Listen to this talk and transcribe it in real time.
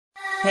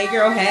Hey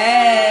girl,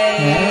 hey.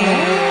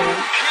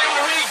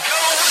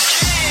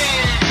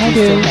 I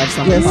do. Still have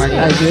something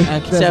I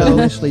do. So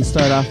initially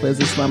start off as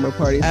a slumber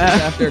party. So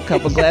after a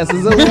couple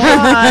glasses of wine,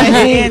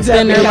 and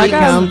then it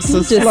becomes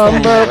a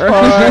slumber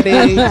party.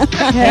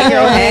 Hey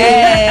girl,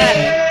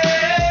 hey.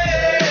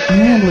 I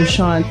am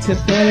LaShawn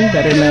Tipton,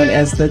 better known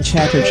as the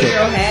Chatter Chick. Hey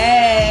girl,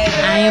 hey.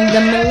 I am the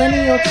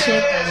millennial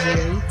chick,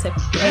 Jerry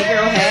Tipton. Hey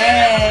girl,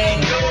 hey.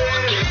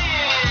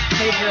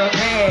 Hey girl,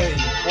 hey.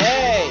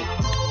 Hey.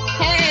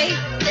 Hey.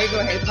 Hey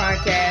girl, hey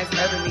podcast,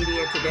 Urban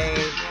Media Today.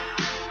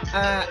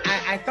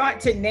 I thought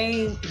to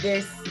name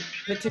this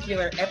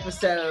particular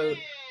episode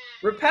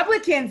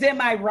Republicans,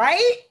 Am I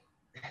Right?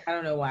 I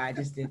don't know why I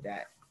just did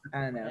that.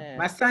 I don't know. Man,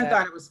 my son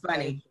thought it was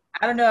funny.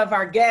 I don't know if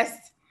our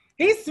guest,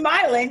 he's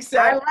smiling. So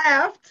I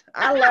laughed.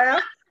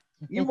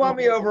 You want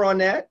me over on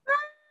that?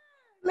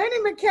 Lenny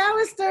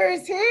McAllister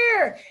is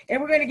here.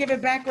 And we're going to give a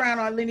background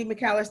on Lenny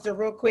McAllister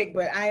real quick,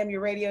 but I am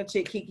your radio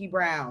chick, Kiki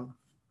Brown.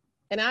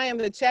 And I am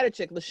the Chatter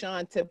Chick,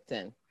 LaShawn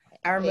Tipton.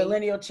 Our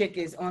millennial chick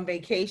is on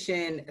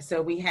vacation,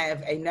 so we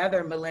have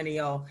another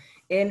millennial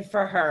in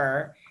for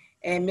her.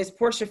 And Miss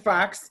Portia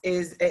Fox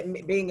is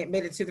being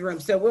admitted to the room.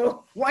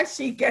 So once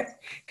she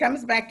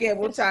comes back in,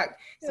 we'll talk.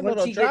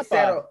 Once she gets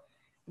settled.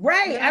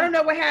 Right, I don't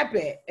know what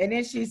happened. And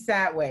then she's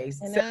sideways.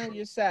 And now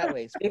you're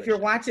sideways. If you're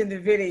watching the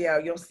video,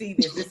 you'll see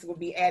this. This will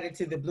be added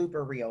to the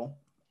blooper reel.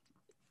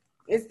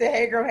 It's the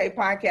Hey Girl, Hey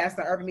podcast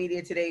on Urban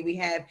Media Today. We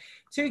have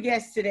two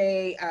guests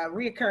today,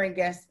 reoccurring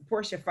guest,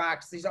 Portia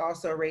Fox. She's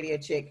also a radio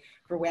chick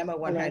for WAMO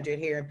 100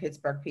 here in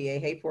Pittsburgh, PA.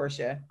 Hey,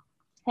 Portia.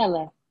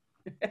 Hello.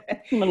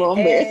 I'm a little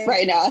embarrassed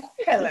right now.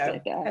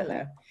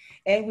 Hello.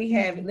 And we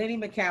have Lenny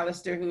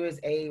McAllister, who is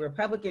a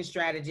Republican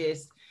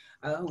strategist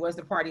who was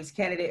the party's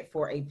candidate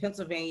for a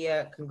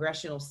Pennsylvania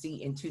congressional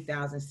seat in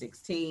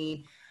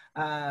 2016.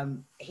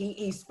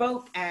 He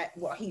spoke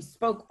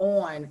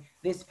on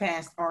this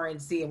past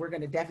RNC, and we're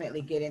going to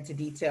definitely get into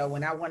detail.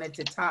 When I wanted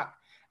to talk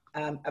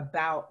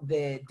about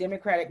the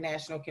Democratic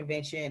National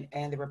Convention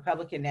and the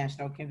Republican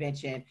National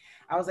Convention,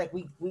 I was like,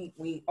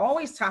 we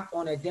always talk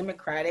on a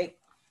Democratic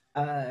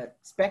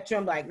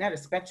spectrum, like not a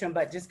spectrum,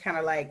 but just kind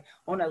of like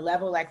on a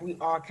level, like we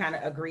all kind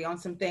of agree on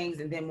some things.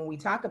 And then when we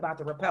talk about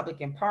the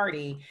Republican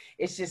Party,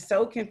 it's just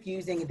so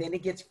confusing, and then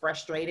it gets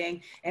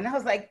frustrating. And I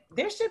was like,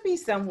 there should be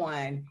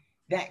someone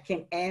that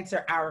can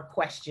answer our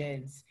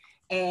questions,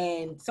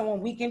 and someone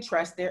we can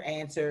trust their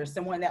answers,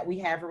 someone that we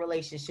have a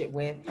relationship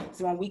with,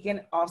 someone we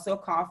can also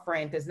call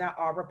friend, because not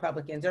all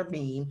Republicans are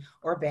mean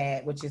or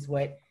bad, which is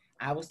what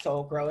I was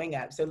told growing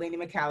up. So Lenny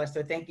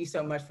McAllister, thank you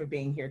so much for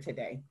being here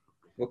today.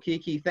 Well,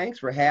 Kiki, thanks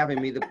for having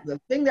me.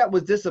 The thing that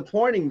was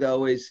disappointing,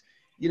 though, is,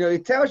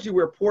 it tells you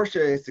where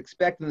Portia is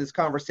expecting this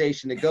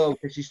conversation to go,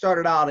 because she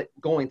started out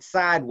going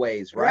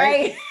sideways,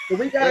 right? So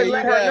we got to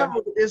let her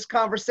know that this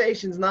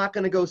conversation's not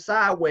going to go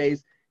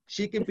sideways.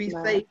 She can be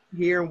safe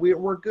here, and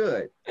we're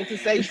good. It's a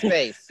safe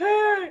space.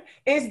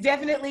 It's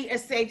definitely a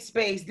safe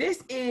space.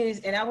 This is,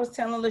 and I was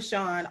telling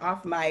LaShawn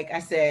off mic, I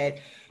said,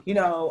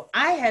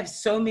 I have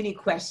so many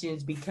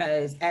questions,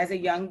 because as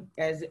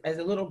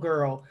a little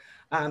girl,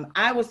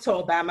 I was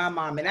told by my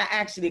mom, and I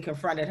actually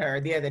confronted her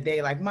the other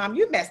day, like, Mom,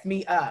 you messed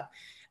me up.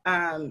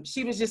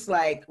 She was just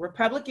like,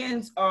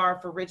 Republicans are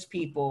for rich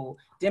people,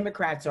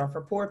 Democrats are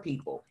for poor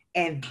people.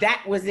 And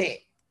that was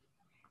it.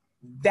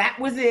 That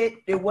was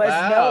it. There was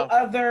no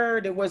other,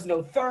 there was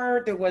no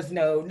third, there was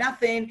no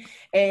nothing.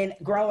 And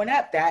growing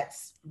up,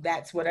 that's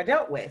what I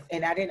dealt with.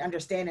 And I didn't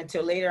understand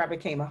until later. I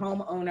became a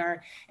homeowner,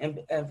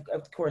 and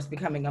of course,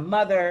 becoming a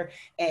mother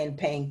and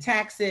paying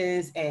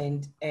taxes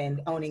and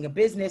owning a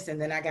business. And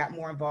then I got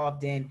more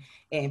involved in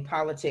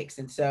politics.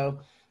 And so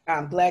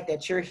I'm glad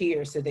that you're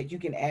here so that you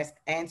can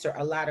answer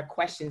a lot of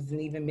questions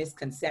and even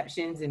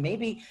misconceptions, and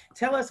maybe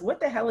tell us what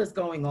the hell is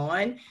going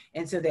on,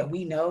 and so that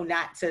we know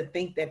not to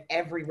think that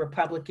every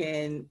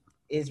Republican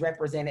is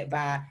represented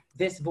by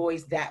this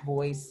voice,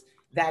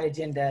 that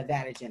agenda,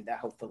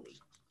 hopefully.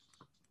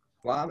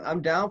 Well,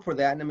 I'm down for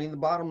that. And I mean, the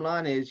bottom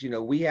line is,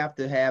 we have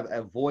to have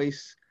a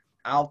voice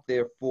out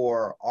there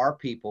for our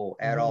people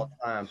at all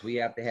times. We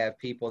have to have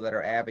people that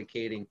are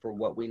advocating for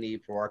what we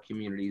need for our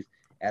communities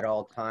at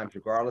all times,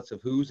 regardless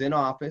of who's in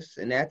office.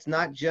 And that's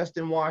not just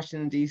in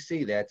Washington,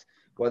 D.C. That's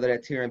whether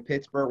that's here in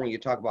Pittsburgh, when you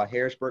talk about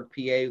Harrisburg,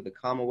 PA, the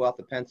Commonwealth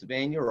of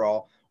Pennsylvania,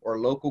 or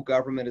local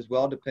government as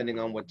well, depending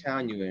on what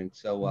town you're in.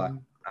 So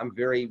I'm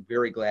very,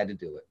 very glad to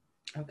do it.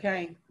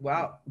 Okay.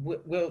 Well,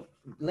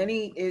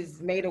 Lenny is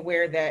made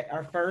aware that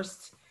our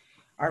first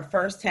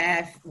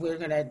half, we're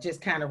going to just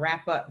kind of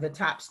wrap up the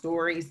top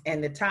stories.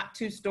 And the top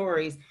two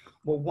stories,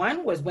 well,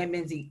 one was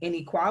Women's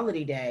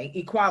Equality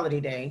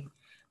Day.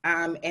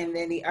 And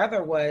then the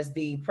other was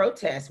the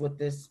protest with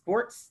the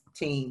sports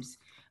teams.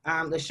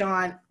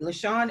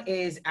 LaShawn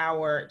is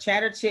our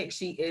chatter chick.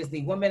 She is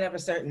the woman of a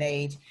certain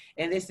age.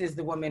 And this is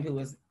the woman who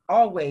is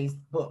always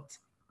booked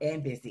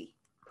and busy.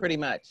 Pretty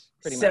much.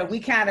 So we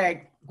kind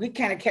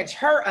of catch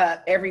her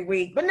up every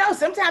week. But no,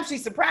 sometimes she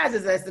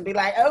surprises us and be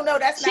like, "Oh no,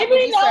 that's not what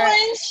we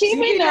said." She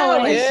be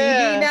knowing.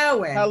 Yeah. She be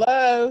knowing.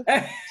 Hello.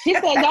 She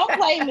said, "Don't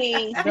play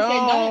me." She said,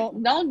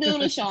 "Don't do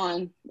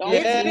LaShawn. Don't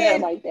do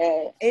that like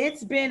that."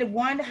 It's been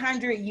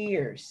 100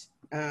 years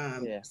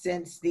Yeah.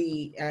 since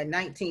the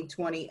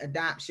 1920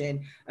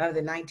 adoption of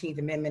the 19th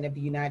Amendment of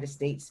the United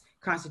States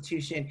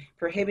Constitution,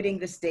 prohibiting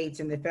the states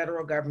and the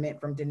federal government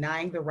from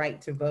denying the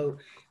right to vote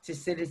to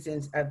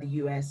citizens of the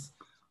U.S.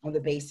 on the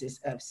basis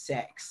of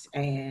sex.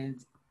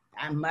 And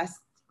I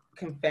must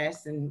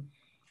confess and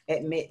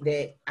admit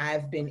that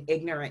I've been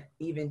ignorant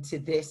even to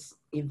this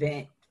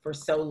event for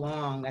so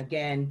long,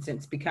 again,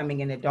 since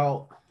becoming an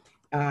adult.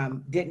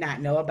 Did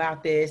not know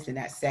about this, and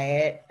that's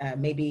sad.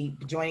 Maybe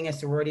joining a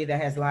sorority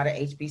that has a lot of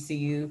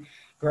HBCU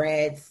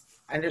grads,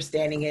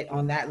 understanding it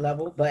on that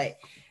level, but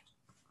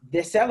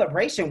the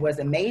celebration was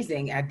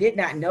amazing. I did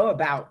not know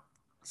about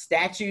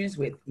statues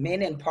with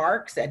men in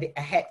parks. I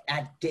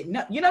didn't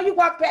know. You know, you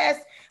walk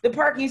past the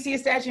park and you see a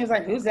statue and it's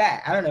like, who's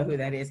that? I don't know who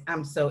that is.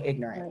 I'm so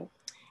ignorant. Right.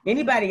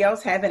 Anybody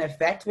else have an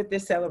effect with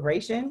this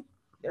celebration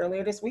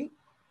earlier this week?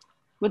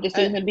 With the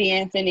Susan B.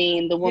 Anthony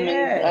and the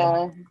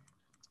woman's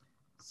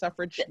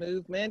suffrage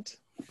movement.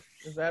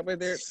 Is that what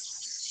they're?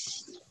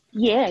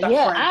 Yeah.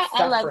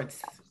 I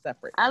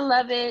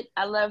love it.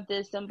 I love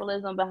the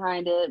symbolism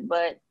behind it,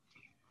 but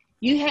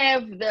you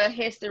have the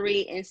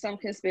history and some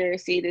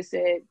conspiracy that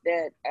said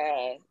that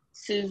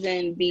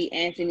Susan B.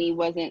 Anthony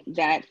wasn't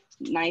that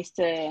nice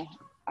to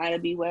Ida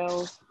B.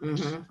 Wells.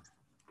 Mm-hmm.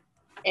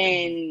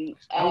 And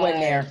I wasn't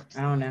there.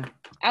 I don't know.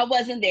 I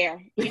wasn't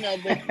there. You know,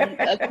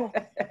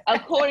 but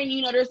according,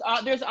 you know,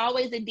 there's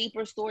always a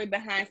deeper story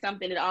behind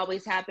something that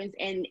always happens.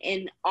 And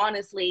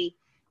honestly,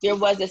 there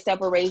was a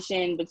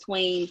separation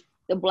between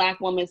the Black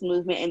women's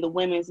movement and the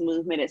women's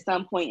movement at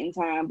some point in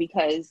time,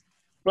 because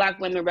Black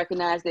women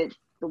recognized that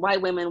the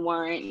white women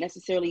weren't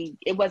necessarily,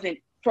 it wasn't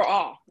for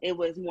all. It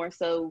was more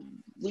so,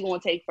 we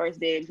want to take first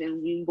dibs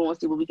and we going to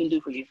see what we can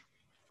do for you.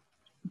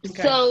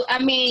 Okay. So,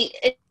 I mean,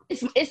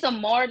 it's a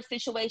marred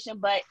situation,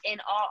 but in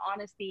all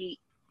honesty,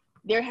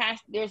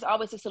 there's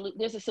always a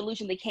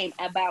solution that came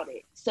about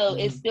it. So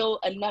it's still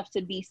enough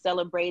to be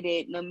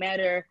celebrated, no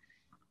matter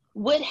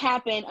what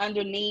happened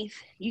underneath.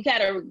 You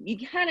kind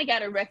of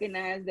gotta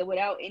recognize that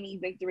without any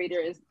victory,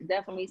 there is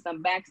definitely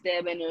some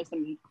backstabbing, there's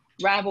some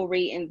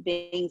rivalry and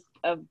things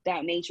of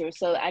that nature.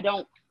 So I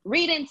don't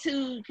read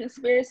into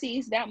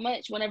conspiracies that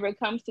much whenever it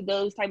comes to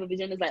those type of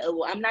agendas. Like, oh,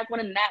 well, I'm not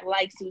going to not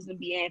like Susan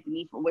B.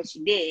 Anthony for what she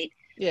did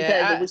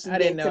because of what she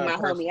did to my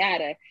homie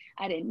Ada.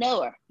 I didn't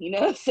know her, you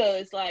know. So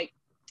it's like,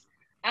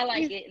 I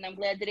like it, and I'm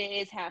glad that it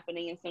is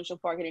happening in Central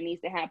Park, and it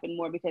needs to happen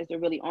more because there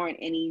really aren't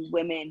any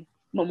women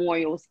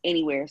memorials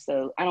anywhere.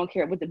 So I don't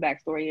care what the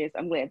backstory is.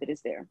 I'm glad that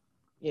it's there.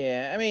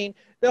 Yeah, I mean,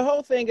 the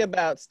whole thing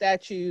about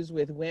statues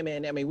with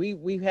women, I mean,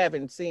 we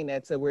haven't seen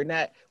that, so we're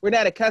not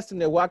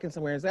accustomed to walking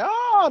somewhere and say,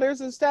 oh,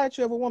 there's a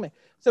statue of a woman.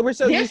 So we're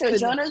so used to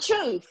Jonah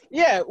Truth.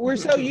 Yeah, we're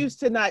so used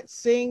to not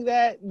seeing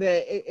that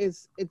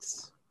it's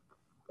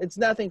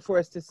nothing for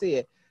us to see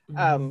it.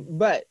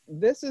 But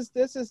this is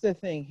the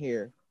thing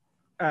here.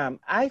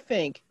 I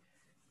think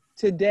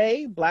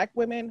today, Black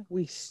women,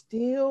 we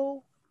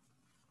still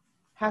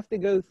have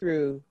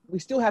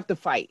to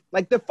fight.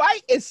 Like, the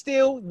fight is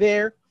still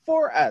there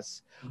for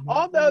us.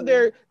 Although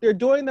they're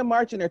doing the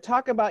march and they're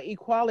talking about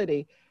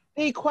equality,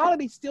 the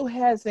equality still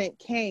hasn't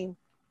came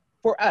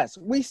for us.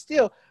 We're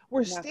still,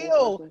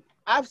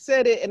 I've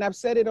said it and I've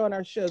said it on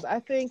our shows. I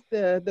think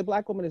the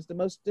Black woman is the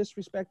most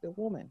disrespected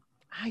woman.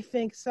 I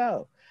think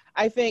so.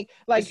 I think,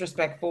 like,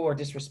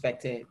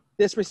 disrespected.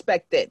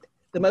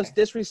 The most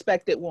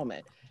disrespected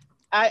woman.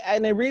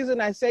 And the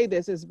reason I say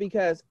this is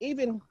because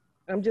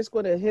I'm just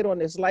going to hit on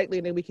this lightly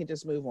and then we can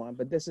just move on.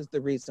 But this is the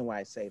reason why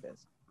I say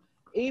this.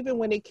 Even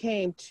when it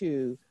came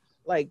to,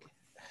 like,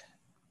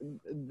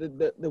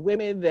 the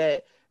women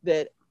that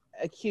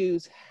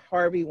accused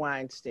Harvey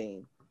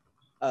Weinstein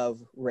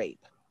of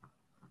rape,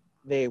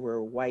 they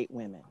were white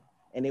women,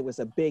 and it was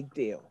a big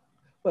deal.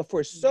 But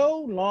for so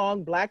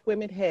long, Black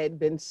women had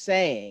been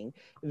saying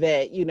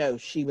that, you know,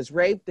 she was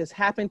raped, this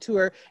happened to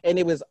her, and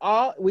it was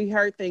all, we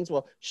heard things,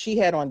 well, she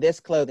had on this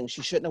clothing,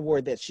 she shouldn't have wore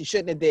this, she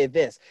shouldn't have did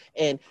this.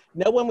 And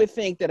no one would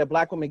think that a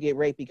Black woman get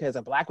raped because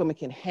a Black woman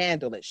can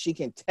handle it. She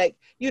can take,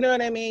 you know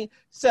what I mean?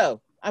 So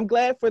I'm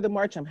glad for the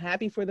march. I'm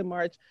happy for the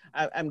march.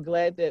 I'm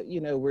glad that,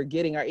 you know, we're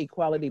getting our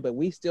equality, but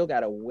we still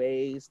got a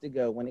ways to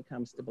go when it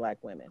comes to Black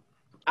women,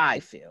 I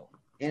feel.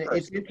 And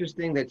it's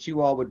interesting that you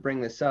all would bring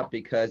this up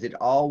because it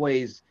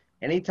always,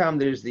 anytime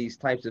there's these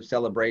types of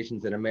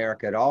celebrations in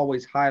America, it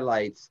always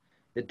highlights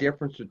the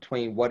difference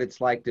between what it's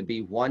like to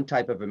be one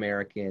type of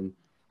American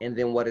and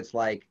then what it's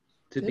like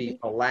to be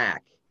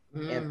Black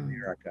in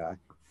America.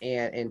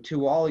 And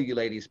to all of you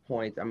ladies'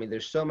 points, I mean,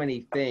 there's so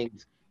many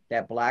things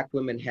that Black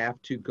women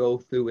have to go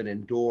through and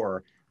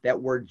endure that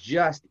we're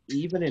just,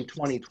 even in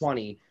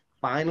 2020,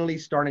 finally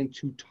starting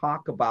to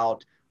talk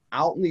about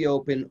out in the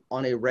open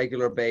on a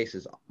regular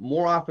basis.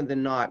 More often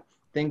than not,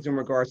 things in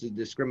regards to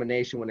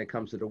discrimination when it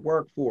comes to the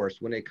workforce,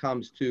 when it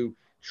comes to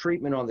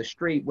treatment on the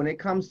street. When it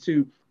comes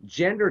to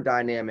gender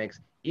dynamics,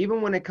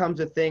 even when it comes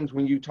to things,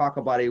 when you talk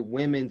about a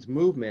women's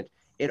movement,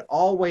 it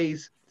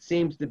always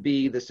seems to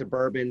be the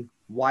suburban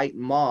white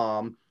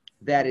mom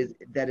that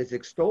is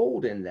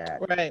extolled in that.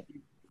 Right.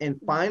 And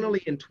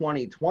finally, in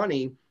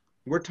 2020,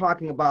 we're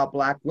talking about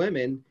Black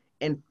women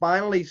and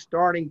finally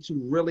starting to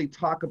really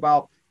talk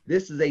about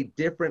this is a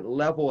different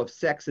level of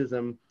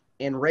sexism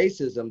and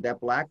racism that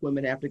Black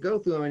women have to go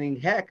through. I mean,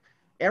 heck,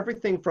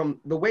 everything from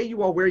the way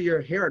you all wear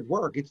your hair at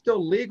work, it's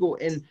still legal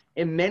in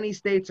many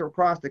states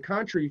across the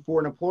country for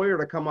an employer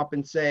to come up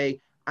and say,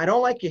 I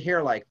don't like your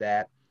hair like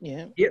that.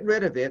 Yeah. Get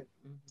rid of it,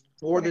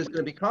 or there's going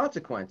to be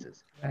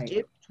consequences. Right.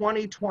 In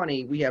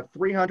 2020, we have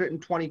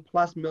 320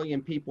 plus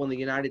million people in the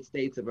United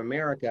States of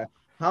America.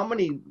 How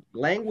many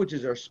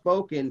languages are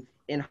spoken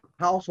in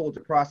households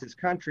across this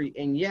country?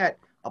 And yet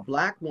a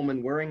Black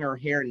woman wearing her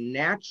hair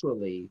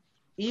naturally,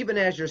 even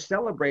as you're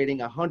celebrating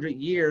 100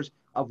 years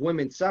of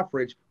women's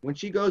suffrage, when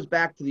she goes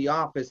back to the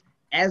office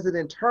as an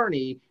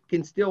attorney,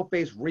 can still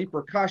face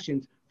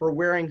repercussions for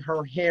wearing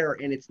her hair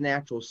in its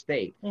natural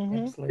state.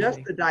 Mm-hmm.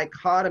 Just the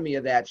dichotomy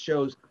of that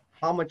shows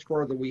how much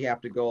further we have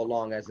to go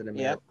along as an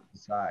American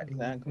society.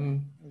 Exactly.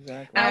 Mm-hmm.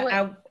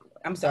 Exactly.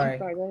 I'm sorry.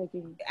 Go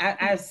ahead.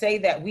 I say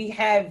that we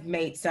have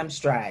made some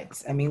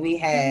strides. I mean, we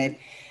had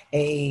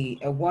a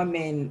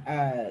woman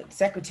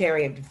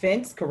Secretary of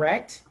Defense,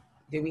 correct?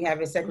 Did we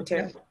have a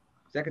secretary? Yes.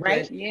 Secretary.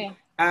 Right?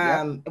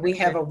 Yeah. We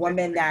have a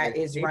woman that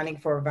is running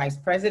for vice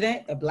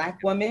president, a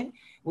Black woman.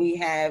 We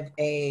have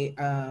a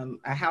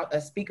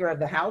Speaker of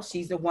the House.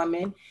 She's a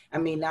woman. I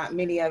mean, not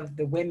many of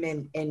the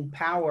women in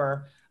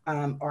power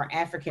are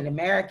African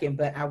American,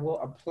 but I will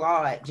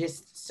applaud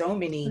just so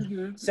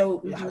many.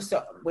 So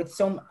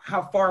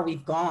how far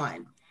we've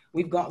gone.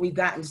 We've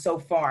gotten so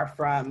far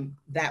from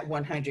that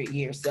 100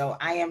 years. So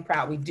I am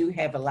proud. We do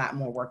have a lot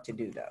more work to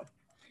do, though.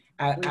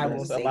 I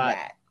will say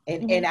that.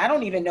 And I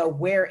don't even know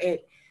where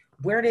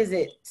does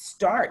it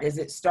start? Does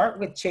it start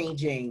with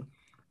changing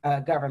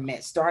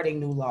government, starting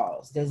new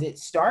laws? Does it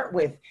start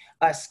with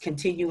us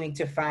continuing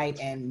to fight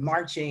and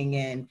marching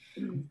and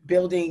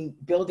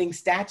building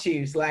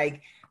statues?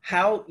 Like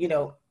how,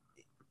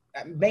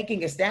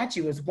 making a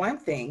statue is one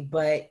thing,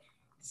 but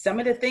some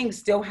of the things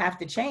still have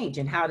to change.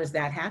 And how does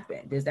that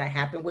happen? Does that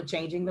happen with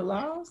changing the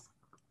laws?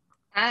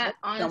 I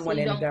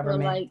honestly don't feel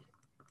like,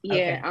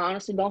 I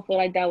honestly don't feel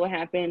like that would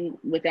happen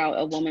without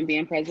a woman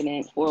being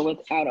president or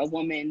without a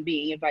woman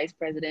being a vice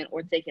president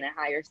or taking a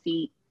higher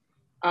seat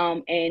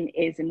and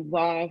is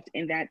involved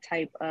in that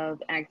type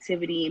of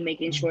activity and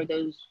making sure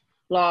those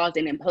laws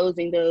and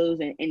imposing those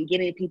and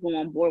getting people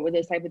on board with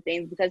those type of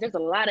things, because there's a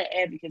lot of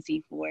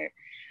advocacy for it.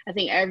 I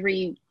think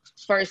every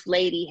first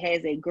lady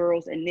has a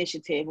girls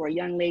initiative or a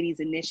young ladies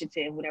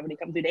initiative, whatever they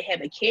come through. They have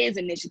a kids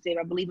initiative.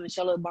 I believe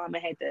Michelle Obama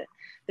had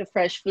the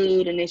fresh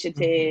food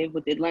initiative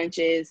with the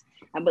lunches.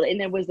 And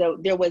there was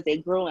a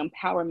girl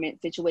empowerment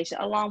situation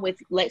along with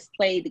Let's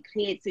Play the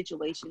Kids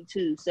situation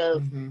too. So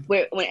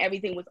when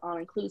everything was all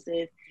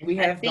inclusive, we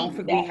have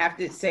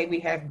to say we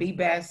have Be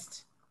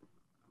Best.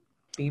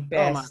 Be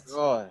Best.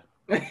 Oh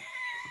my God.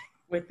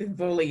 With the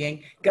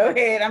bullying. Go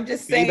ahead. I'm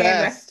just saying. Be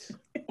best.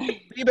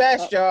 Be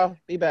best, y'all.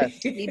 Be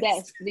best. Be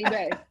best. Be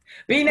best.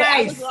 Be nice. Be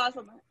nice.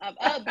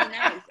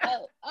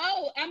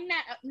 I'm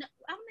not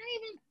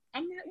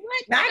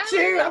what? Not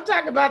you. I'm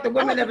talking about the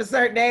women of a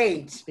certain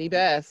age. Be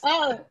best.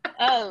 Oh.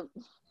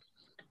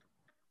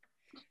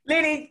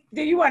 Liddy,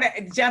 do you want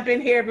to jump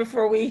in here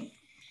before we?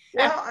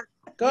 Well,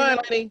 go ahead,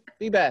 Liddy.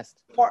 Be best.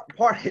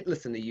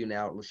 Listen to you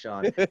now,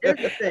 LaShawn.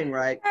 Here's the thing,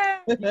 right?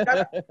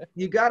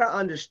 You gotta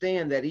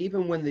understand that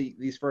even when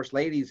these first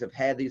ladies have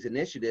had these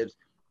initiatives,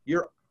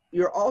 you're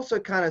also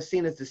kind of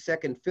seen as the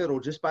second fiddle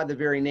just by the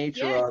very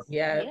nature of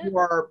you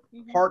are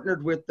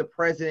partnered with the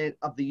president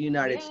of the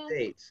United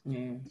States.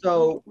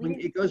 So when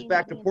it goes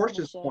back to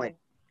Portia's point,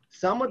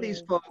 some of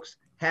these folks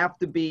have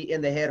to be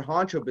in the head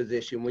honcho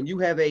position. When you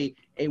have a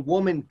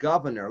woman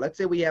governor, let's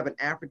say we have an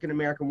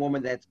African-American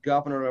woman that's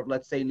governor of,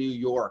 let's say, New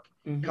York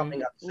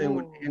coming up soon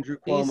when Andrew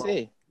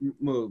Cuomo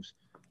moves.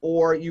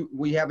 Or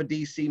we have a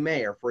DC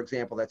mayor, for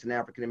example, that's an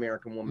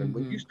African-American woman.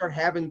 When you start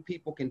having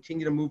people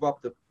continue to move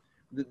up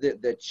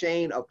the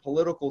chain of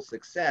political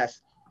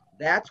success,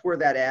 that's where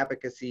that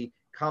advocacy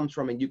comes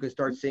from, and you can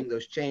start seeing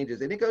those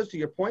changes. And it goes to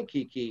your point,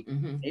 Kiki.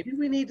 Maybe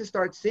we need to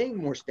start seeing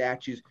more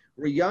statues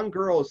where young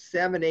girls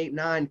 7, 8,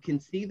 9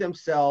 can see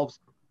themselves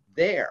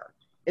there.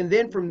 And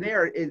then from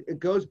there, it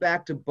goes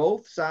back to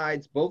both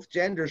sides, both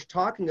genders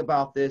talking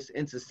about this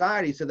in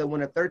society, so that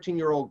when a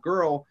 13-year-old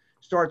girl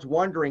starts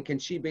wondering, can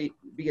she be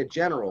a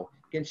general?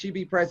 Can she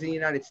be president of the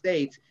United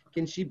States?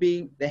 Can she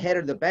be the head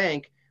of the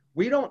bank?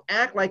 We don't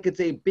act like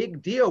it's a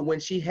big deal when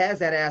she has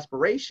that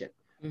aspiration.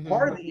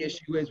 Part of the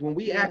issue is when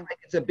we act like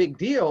it's a big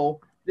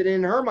deal, that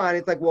in her mind,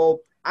 it's like, well,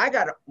 I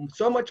got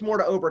so much more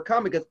to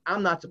overcome because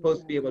I'm not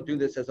supposed to be able to do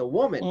this as a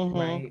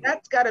woman.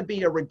 That's got to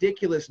be a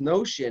ridiculous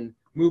notion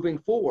moving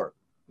forward.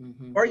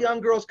 Our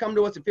young girls come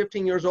to us at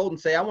 15 years old and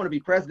say, I want to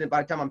be president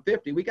by the time I'm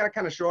 50. We got to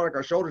kind of shrug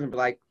our shoulders and be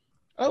like,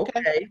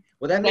 Okay.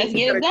 Well, that means Let's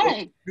get it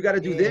done. you got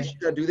to do this, you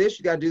got to do this,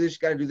 you got to do this, you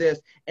got to do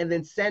this, and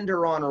then send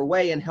her on her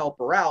way and help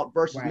her out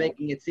versus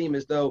making it seem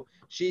as though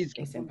she's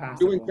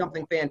doing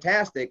something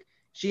fantastic.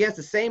 She has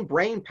the same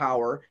brain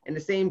power and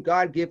the same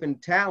God-given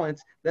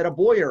talents that a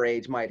boy her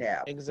age might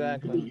have.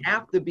 Exactly. We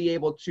have to be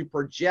able to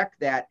project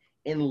that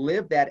and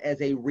live that as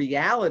a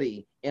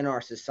reality in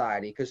our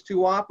society, because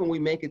too often we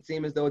make it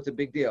seem as though it's a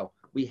big deal.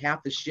 We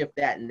have to shift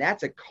that, and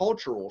that's a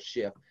cultural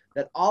shift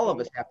that all of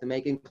us have to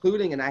make,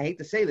 including, and I hate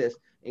to say this,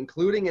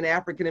 including in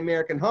African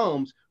American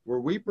homes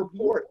where we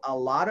purport a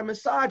lot of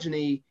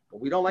misogyny,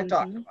 but we don't like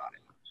talking about it.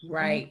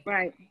 Right.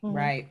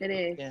 It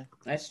is. Yeah,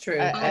 that's true.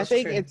 I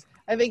think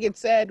it's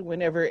sad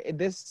whenever in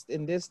this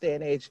day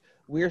and age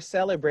we're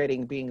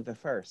celebrating being the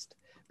first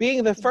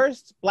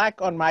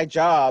Black on my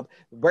job,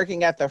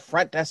 working at the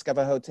front desk of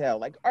a hotel.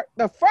 Like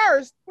the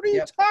first? What are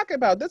you talking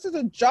about? This is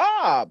a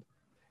job.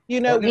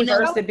 The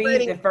first to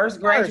be the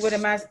first graduate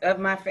of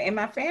my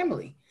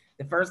family,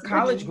 the first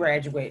college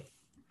graduate.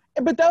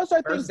 But those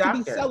are things to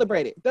be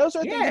celebrated. Those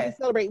are things to be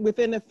celebrated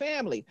within the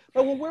family.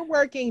 But when we're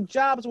working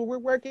jobs, when we're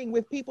working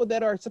with people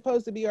that are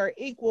supposed to be our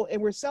equal,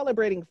 and we're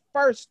celebrating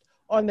first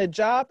on the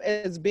job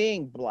as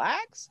being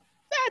Blacks,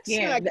 that's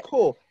not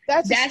cool.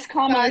 That's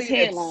Kamala's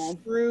headline.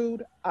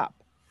 Screwed up.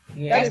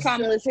 Yeah. That's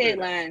Kamala's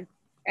headline.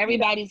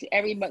 Everybody's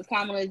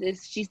Kamala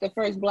is she's the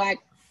first Black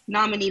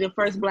nominee, the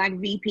first Black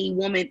VP,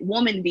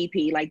 woman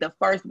VP, like the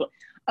first,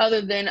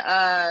 other than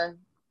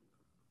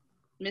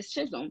Miss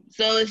Chisholm.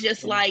 So it's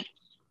just like,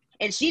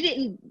 and she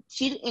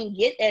didn't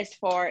get as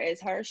far as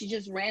her. She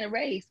just ran a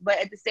race, but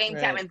at the same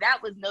time, and that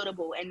was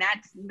notable, and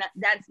that's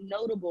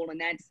notable, and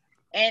that's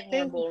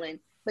admirable, and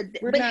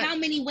but how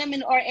many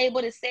women are able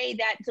to say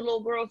that to little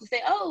girls, to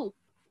say, oh,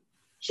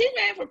 she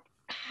ran for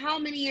how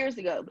many years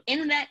ago?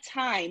 In that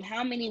time,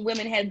 how many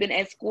women have been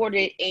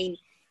escorted and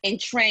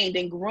trained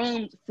and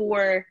groomed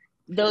for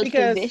those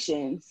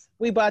positions?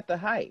 We bought the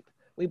hype.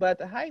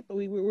 But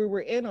we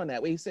were in on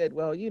that. We said,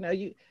 well,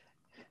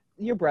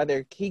 your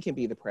brother, he can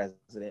be the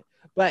president,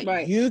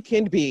 but you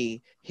can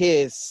be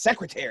his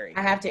secretary.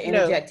 I have to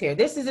interject here.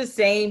 This is the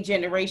same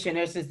generation.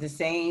 This is the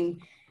same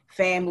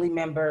family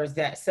members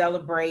that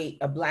celebrate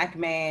a Black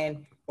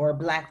man or a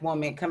Black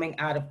woman coming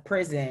out of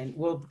prison.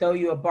 Will throw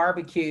you a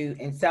barbecue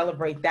and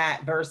celebrate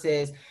that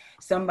versus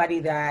somebody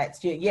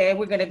that's,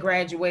 we're going to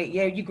graduate.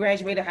 Yeah, you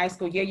graduated high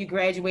school. Yeah, you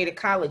graduated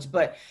college.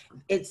 But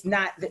it's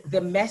not,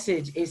 the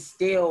message is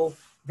still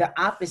the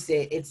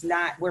opposite. It's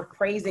not, we're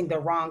praising the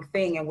wrong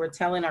thing, and we're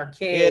telling our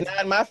kids. Yeah,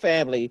 not in my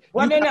family.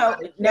 Well,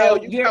 no,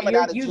 you're coming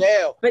out of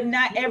jail. But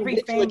not every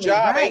family. Get you a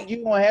job, right?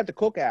 You won't have to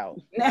cook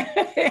out.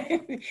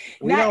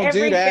 Not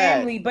every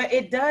family, but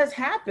it does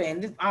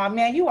happen. Oh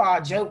man, you all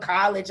joke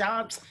college.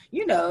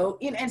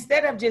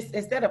 Instead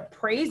of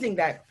praising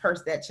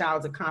that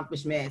child's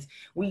accomplishments,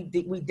 we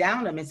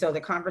down them, and so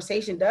the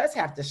conversation does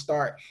have to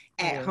start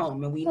at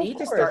home, and we need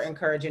to start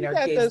encouraging our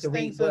kids to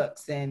read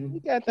books. And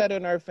we got that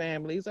in our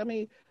families. I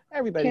mean,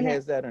 everybody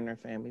has that in their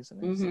families.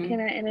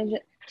 Can I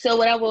interject? So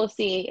what I will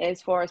say,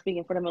 as far as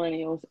speaking for the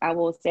millennials, I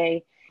will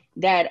say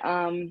that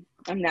I'm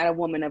not a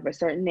woman of a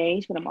certain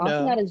age, but I'm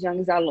also not as young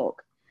as I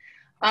look.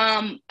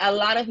 A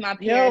lot of my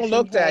parents. You don't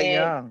look that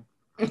young.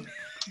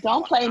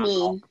 Don't play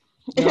me.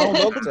 Don't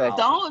look that.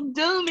 Don't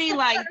do me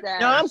like that.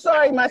 No, I'm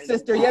sorry, my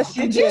sister. Yes,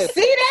 you did. Did you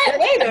see that?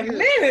 Wait a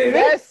minute.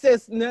 Yes,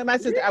 sis. No, my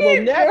sister. I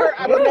will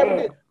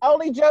never.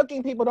 Only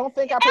joking. People don't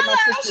think I put my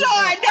sister.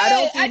 I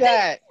don't do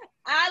that.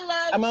 I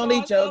love. I'm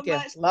only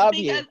joking. So love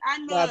you. Because I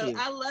know.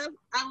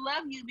 I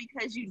love you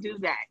because you do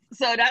that.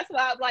 So that's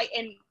why I'm like,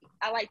 and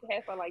I like to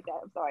have fun like that.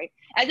 I'm sorry.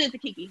 I did it to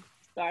Kiki.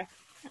 Sorry.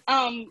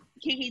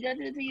 Kiki does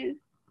it to you.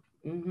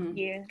 Mm-hmm.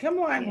 Yeah. Come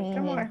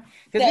on.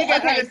 Because we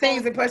got other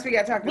things, and plus we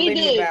got to talk to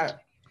Liddy about.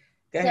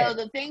 So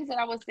the things that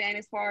I was saying,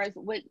 as far as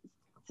what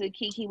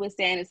Kiki was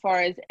saying, as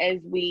far as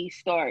we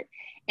start,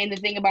 and the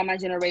thing about my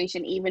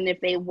generation, even if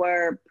they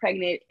were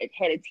pregnant,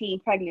 had a teen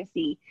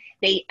pregnancy,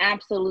 they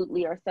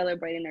absolutely are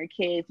celebrating their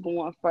kids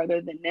going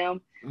further than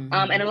them.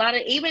 Mm-hmm. And a lot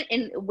of,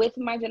 even with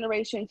my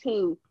generation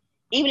too,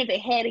 even if they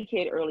had a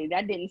kid early,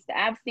 that didn't stop.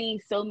 I've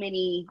seen so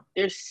many,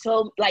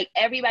 like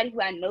everybody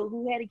who I know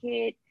who had a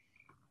kid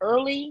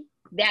early,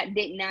 that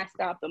did not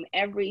stop them.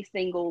 Every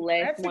single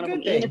last one of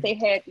them, even if they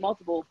had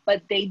multiple,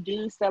 but they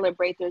do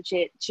celebrate their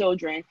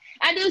children.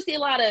 I do see a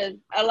lot of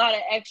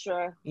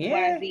extra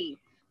YZ,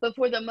 but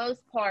for the most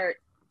part,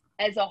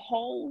 as a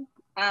whole,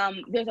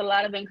 there's a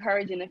lot of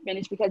encouraging to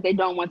finish because they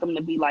don't want them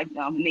to be like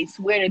them, and they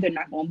swear that they're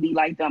not going to be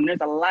like them.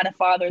 There's a lot of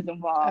fathers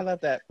involved. I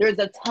love that. There's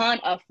a ton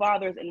of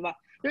fathers involved.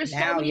 There's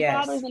so many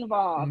fathers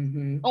involved.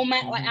 Mm-hmm. Oh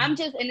my! Like I'm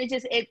just, and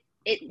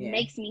it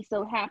makes me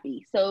so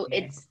happy. So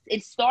it's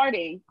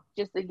starting.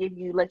 Just to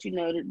let you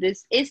know that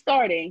this is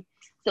starting.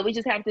 So we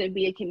just have to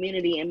be a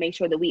community and make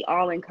sure that we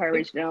all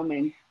encourage them.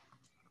 And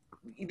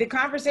the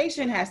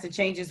conversation has to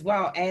change as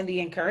well, and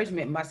the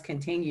encouragement must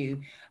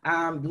continue.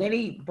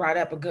 Lenny brought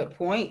up a good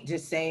point,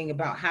 just saying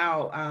about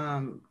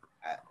how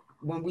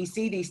when we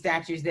see these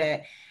statues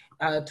that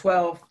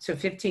 12 to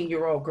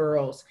 15-year-old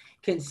girls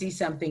can see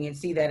something and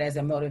see that as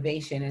a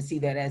motivation and see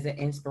that as an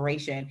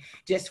inspiration.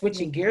 Just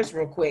switching gears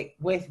real quick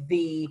with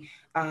the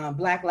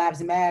Black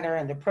Lives Matter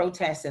and the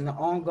protests and the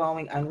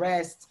ongoing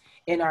unrest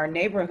in our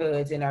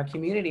neighborhoods, in our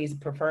communities,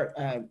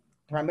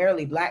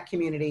 primarily Black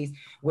communities,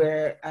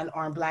 where an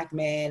unarmed Black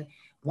man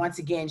once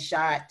again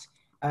shot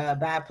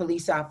by a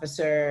police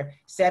officer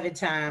 7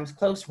 times,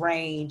 close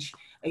range,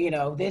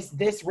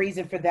 this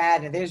reason for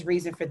that, and there's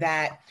reason for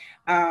that.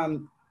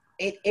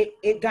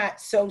 It got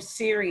so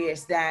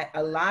serious that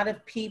a lot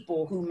of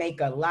people who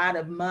make a lot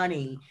of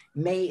money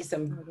made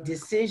some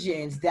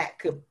decisions that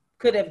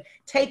could have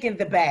taken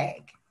the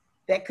bag,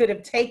 that could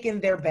have taken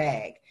their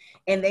bag.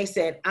 And they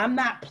said, I'm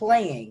not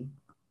playing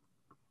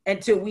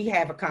until we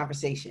have a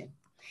conversation.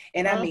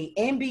 And I mean,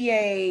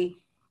 NBA,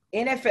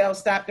 NFL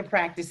stopped the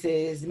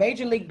practices,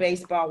 Major League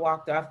Baseball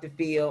walked off the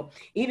field,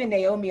 even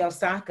Naomi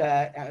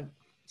Osaka,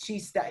 she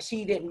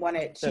didn't want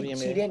to,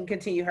 she didn't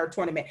continue her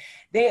tournament.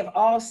 They have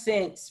all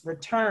since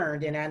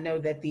returned, and I know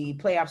that the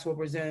playoffs will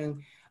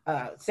resume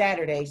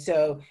Saturday.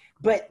 So,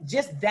 but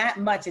just that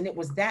much, and it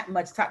was that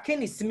much talk.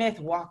 Kenny Smith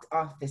walked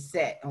off the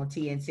set on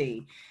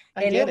TNT,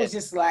 and it was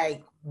just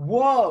like,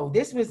 whoa,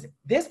 this was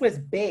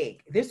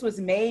big. This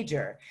was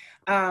major.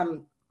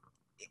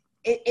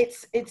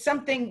 It's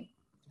something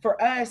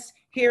for us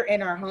here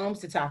in our homes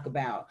to talk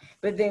about.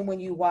 But then when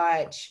you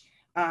watch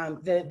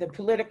the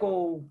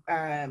political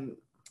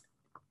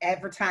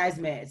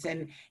advertisements,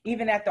 and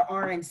even at the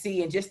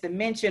RNC, and just the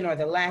mention or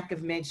the lack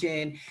of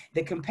mention,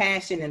 the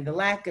compassion and the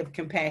lack of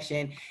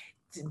compassion,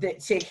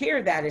 to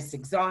hear that is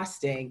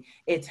exhausting,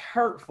 it's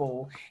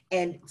hurtful,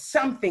 and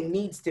something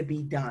needs to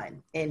be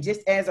done. And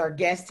just as our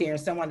guest here,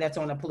 someone that's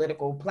on a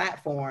political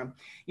platform,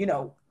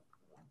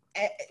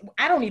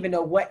 I don't even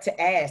know what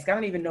to ask. I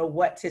don't even know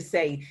what to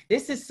say.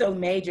 This is so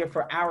major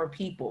for our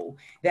people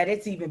that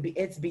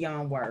it's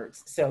beyond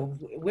words. So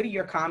what are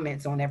your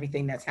comments on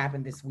everything that's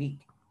happened this week?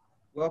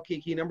 Well,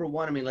 Kiki, number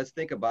one, I mean, let's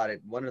think about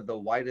it. One of the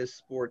whitest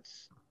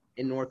sports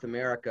in North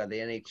America, the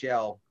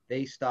NHL,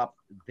 they stopped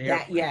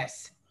their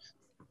yes.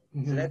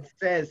 Mm-hmm. So that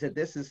says that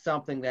this is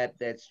something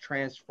that's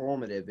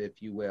transformative,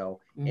 if you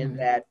will, in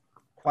that,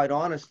 quite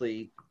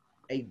honestly,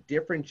 a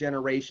different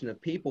generation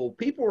of people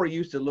are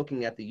used to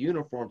looking at the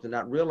uniforms and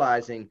not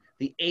realizing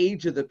the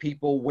age of the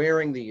people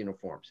wearing the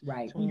uniforms.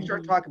 Right. So when you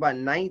start talking about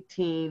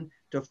 19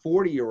 to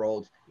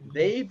 40-year-olds,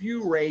 they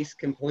view race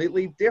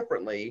completely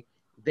differently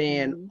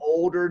than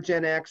older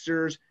Gen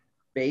Xers,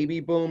 baby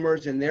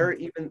boomers, and they're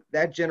even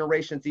that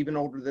generation's even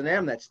older than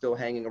them that's still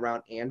hanging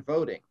around and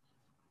voting.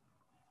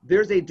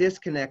 There's a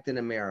disconnect in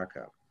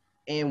America.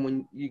 And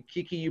when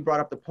Kiki, you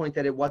brought up the point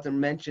that it wasn't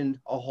mentioned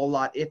a whole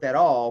lot, if at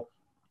all,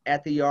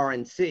 at the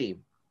RNC.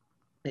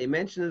 They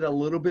mentioned it a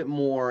little bit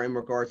more in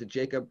regards to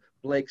Jacob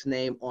Blake's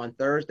name on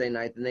Thursday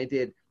night than they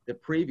did the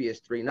previous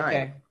 3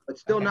 nights, but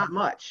still not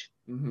much.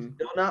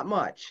 Still not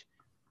much.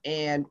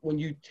 And when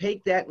you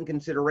take that in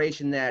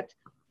consideration, that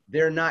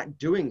they're not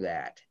doing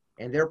that,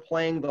 and they're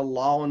playing the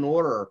law and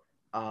order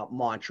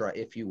mantra,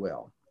 if you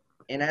will.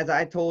 And as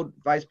I told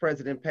Vice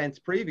President Pence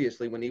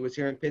previously when he was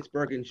here in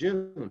Pittsburgh in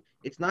June,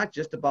 it's not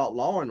just about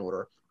law and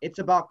order. It's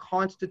about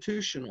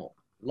constitutional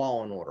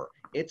law and order.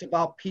 It's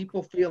about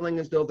people feeling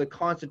as though the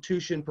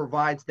Constitution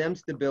provides them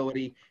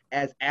stability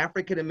as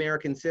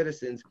African-American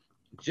citizens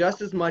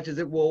just as much as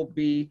it will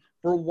be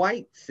for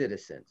white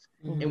citizens.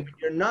 And when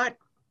you're not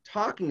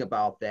talking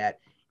about that,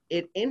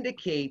 it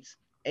indicates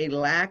a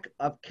lack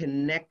of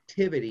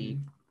connectivity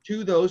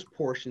to those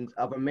portions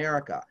of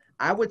America.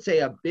 I would say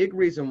a big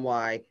reason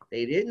why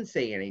they didn't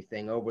say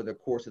anything over the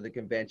course of the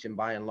convention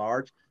by and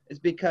large is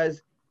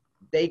because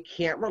they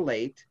can't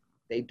relate,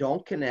 they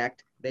don't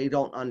connect, they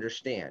don't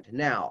understand.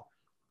 Now,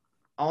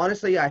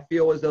 honestly, I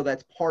feel as though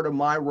that's part of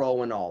my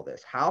role in all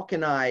this. How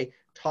can I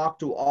talk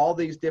to all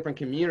these different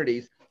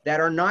communities that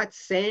are not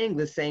saying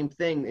the same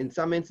thing? In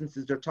some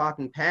instances, they're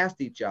talking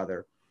past each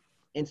other,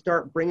 and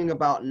start bringing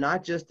about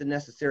not just the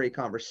necessary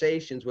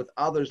conversations with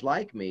others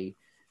like me,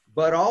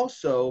 but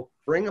also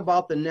bring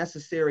about the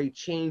necessary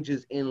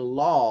changes in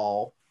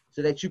law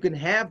so that you can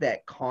have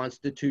that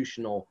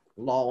constitutional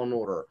law and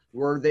order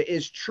where there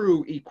is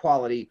true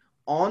equality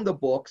on the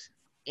books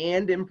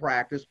and in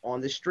practice on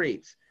the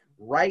streets.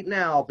 Right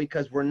now,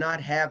 because we're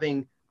not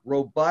having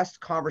robust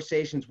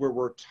conversations where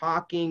we're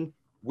talking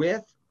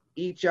with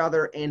each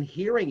other and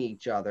hearing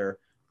each other,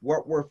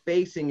 what we're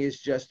facing is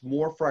just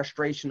more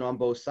frustration on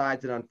both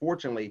sides. And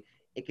unfortunately,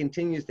 it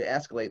continues to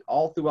escalate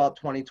all throughout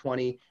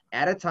 2020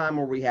 at a time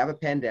where we have a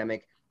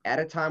pandemic, at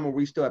a time where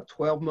we still have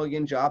 12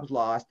 million jobs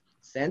lost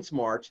since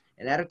March,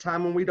 and at a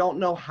time when we don't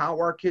know how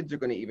our kids are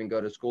going to even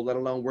go to school, let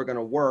alone we're going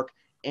to work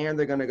and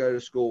they're going to go to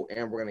school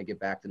and we're going to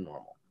get back to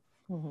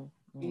normal.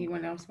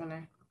 Anyone else want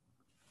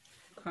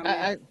to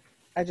comment?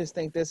 I just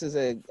think this is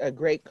a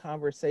great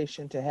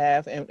conversation to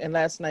have. And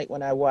last night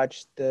when I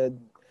watched the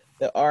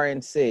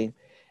RNC,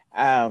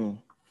 now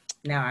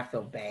I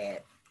feel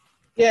bad.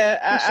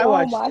 Yeah, I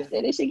watched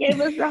it and she gave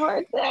us a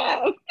hard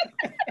time.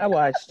 I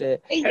watched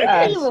it. You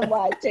didn't even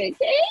watch it,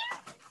 okay?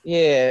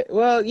 Yeah.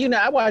 Well,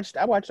 I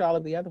watched all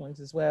of the other ones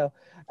as well.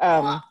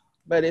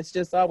 But it's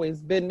just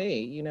always been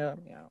me,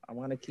 I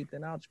want to keep the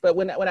knowledge. But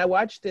when I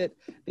watched it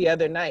the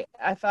other night,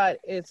 I thought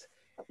it's,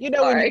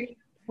 Sorry.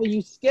 when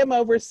you skim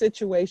over a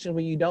situation,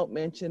 when you don't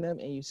mention them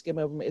and you skim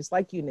over them, it's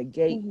like you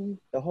negate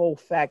the whole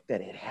fact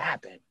that it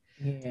happened.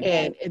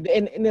 Yeah.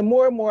 And the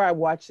more and more I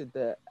watch it,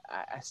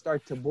 I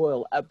start to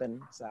boil up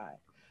inside.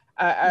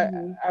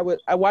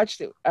 I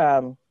watched it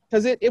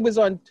because it was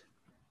on.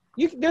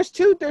 There's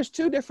two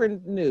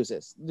different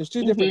newses. There's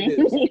two different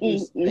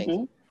news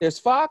things. There's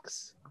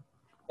Fox,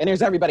 and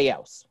there's everybody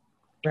else,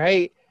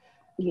 right?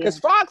 Because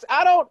Fox,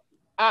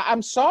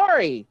 I'm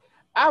sorry,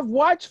 I've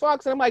watched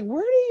Fox, and I'm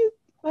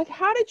like,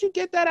 how did you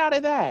get that out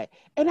of that?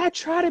 And I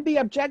try to be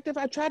objective.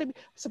 I try to be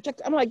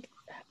subjective. I'm like,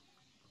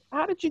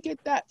 how did you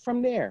get that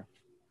from there?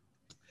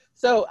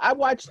 So I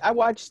watched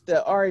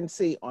the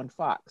RNC on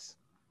Fox.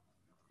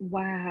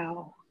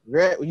 Wow.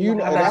 I was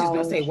just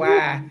gonna say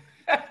wow.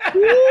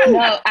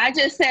 No, I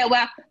just said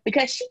wow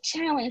because she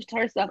challenged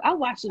herself. I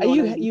watched it.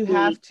 You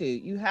have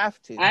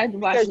to. I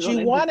watched because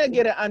you want to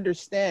get an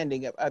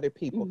understanding of other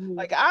people.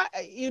 Like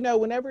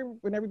whenever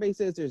when everybody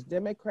says there's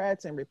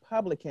Democrats and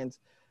Republicans,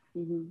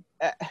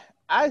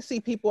 I see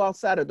people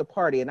outside of the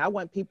party, and I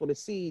want people to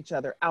see each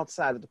other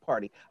outside of the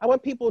party. I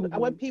want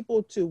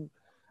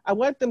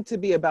them to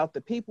be about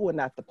the people and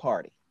not the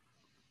party.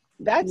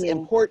 That's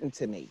important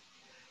to me.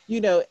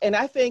 And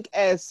I think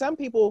as some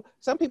people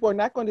are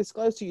not going to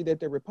disclose to you that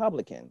they're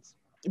Republicans,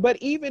 but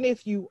even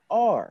if you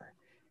are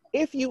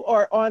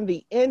on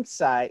the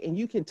inside and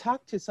you can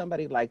talk to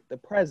somebody like the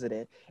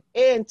president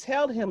and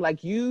tell him like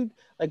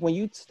when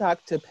you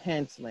talked to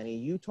Pence, Lenny,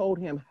 you told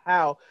him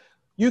how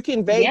you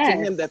conveyed to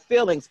him the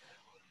feelings.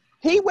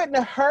 He wouldn't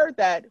have heard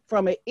that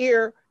from an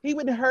ear. He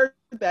wouldn't have heard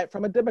that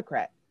from a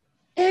Democrat.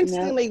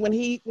 Instantly,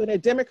 when a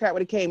Democrat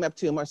would have came up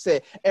to him or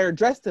said or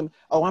addressed him,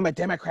 "Oh, I'm a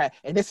Democrat,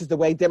 and this is the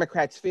way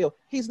Democrats feel,"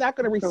 he's not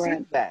going to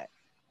receive that.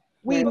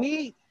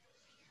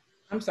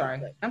 I'm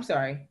sorry.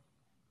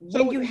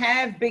 So when you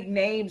have big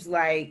names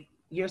like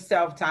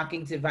yourself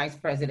talking to Vice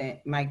President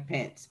Mike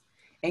Pence,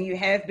 and you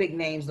have big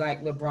names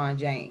like LeBron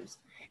James,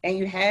 and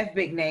you have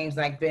big names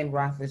like Ben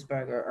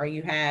Roethlisberger, or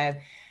you have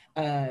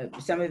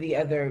some of the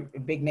other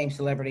big name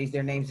celebrities,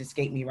 their names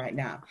escape me right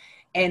now.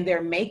 And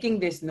they're making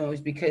this noise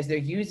because they're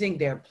using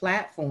their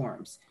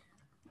platforms.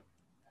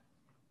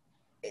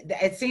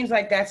 It seems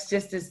like that's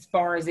just as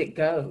far as it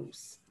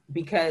goes,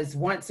 because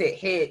once it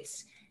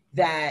hits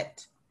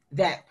that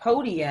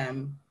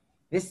podium,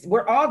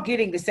 we're all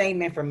getting the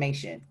same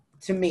information.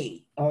 To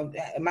me, on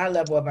my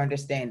level of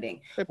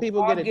understanding, but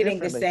people we're all getting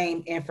the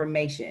same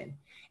information.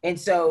 And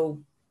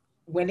so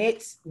when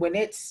it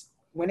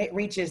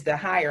reaches the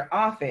higher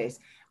office,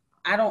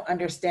 I don't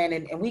understand,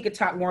 and we could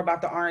talk more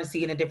about the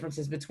RNC and the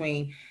differences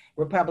between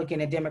Republican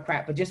and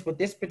Democrat, but just with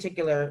this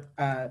particular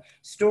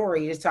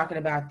story is talking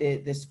about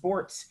the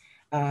sports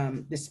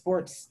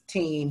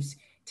teams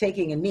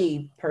taking a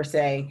knee per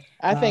se.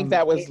 I think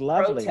that was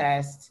lovely.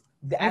 Protest.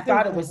 I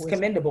thought it was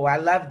commendable. I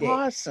loved it.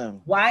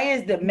 Awesome. Why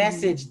is the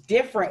message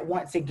different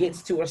once it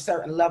gets to a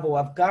certain level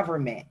of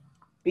government?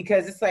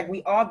 Because it's like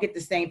we all get the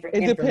same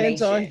information. It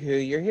depends on who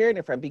you're hearing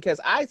it from. Because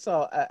I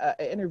saw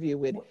an interview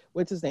with,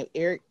 what's his name,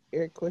 Eric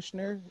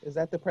Kushner. Is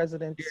that the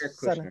president's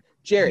son?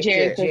 Jared.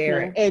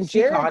 And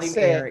Jared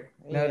said, Eric.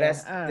 No,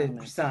 that's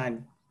the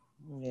son.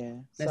 Yeah,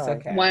 that's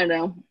okay. One of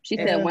them. She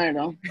said one of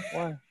them.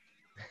 One.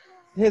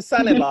 His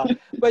son-in-law.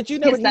 But you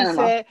know what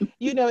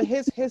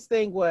he said? His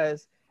thing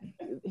was,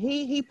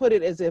 he put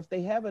it as if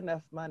they have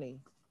enough money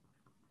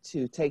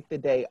to take the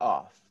day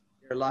off.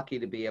 They're lucky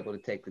to be able to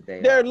take the day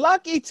off. They're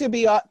lucky to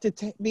be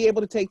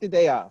able to take the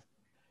day off.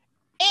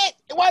 It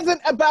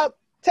wasn't about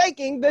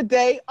taking the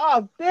day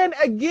off. Then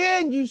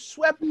again, you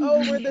swept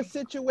over the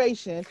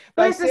situation.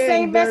 But it's the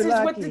same message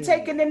with the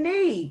taking the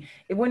knee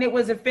when it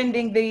was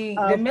offending the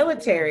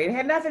military. It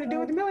had nothing to do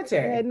with the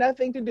military. It had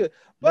nothing to do.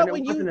 But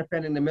when it wasn't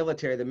offending the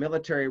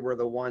military were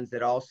the ones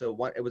that also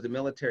it was a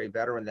military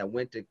veteran that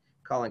went to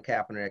Colin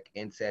Kaepernick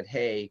and said,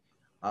 "Hey,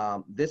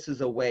 this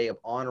is a way of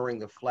honoring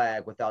the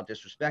flag without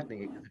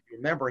disrespecting it." Because if you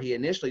remember, he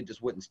initially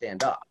just wouldn't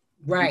stand up.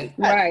 Right.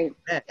 Right.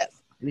 And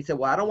he said,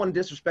 "Well, I don't want to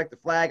disrespect the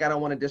flag. I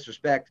don't want to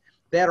disrespect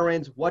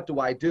veterans. What do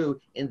I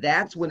do?" And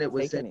that's when it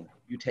was said,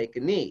 "You take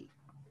a knee."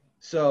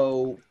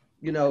 So,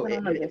 but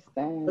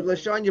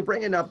LaShawn, you're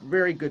bringing up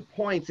very good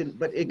points,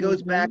 but it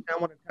goes back. I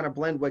want to kind of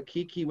blend what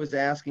Kiki was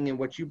asking and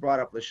what you brought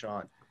up,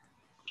 LaShawn.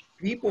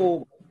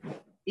 People,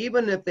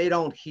 even if they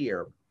don't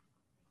hear,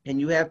 and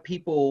you have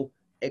people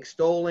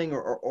extolling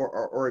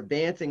or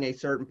advancing a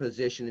certain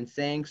position and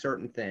saying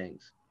certain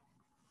things.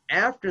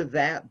 After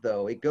that,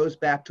 though, it goes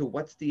back to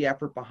what's the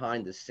effort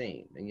behind the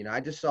scene. And, I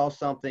just saw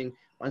something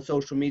on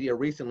social media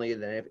recently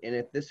that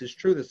if this is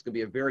true, this could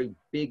be a very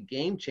big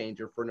game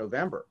changer for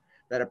November,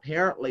 that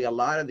apparently a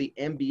lot of the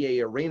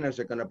NBA arenas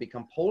are going to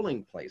become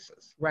polling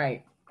places.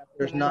 Right.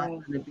 There's not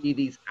going to be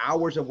these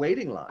hours of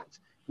waiting lines.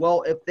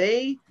 Well, if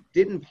they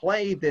didn't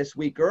play this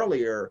week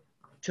earlier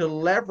to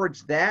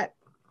leverage that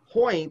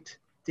point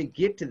to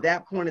get to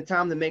that point in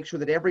time to make sure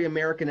that every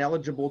American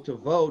eligible to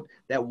vote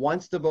that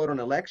wants to vote on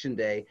election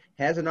day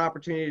has an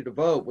opportunity to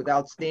vote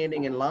without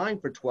standing in line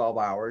for 12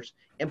 hours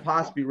and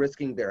possibly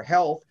risking their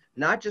health,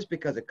 not just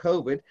because of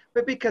COVID,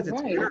 but because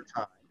it's winter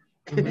time.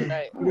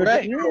 Right. You're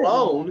Right.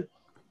 alone.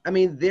 I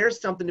mean, there's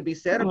something to be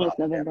said about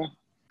that. November.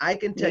 I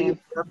can tell you the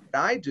work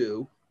that I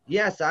do.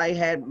 Yes, I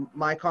had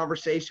my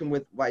conversation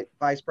with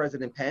Vice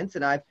President Pence,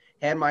 and I've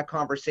had my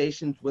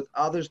conversations with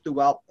others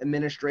throughout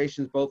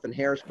administrations, both in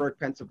Harrisburg,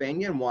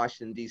 Pennsylvania, and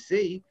Washington,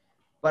 D.C.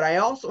 But I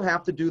also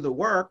have to do the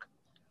work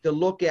to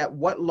look at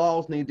what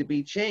laws need to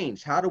be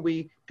changed. How do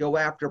we go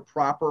after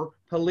proper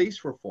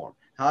police reform?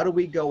 How do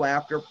we go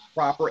after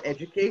proper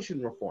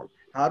education reform?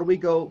 How do we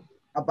go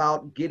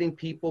about getting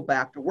people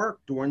back to work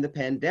during the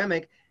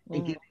pandemic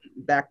and getting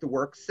back to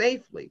work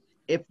safely?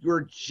 If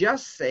you're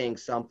just saying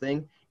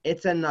something,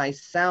 it's a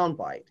nice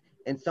soundbite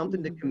and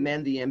something to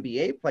commend the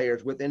NBA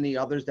players with and the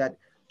others that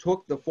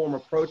took the form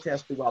of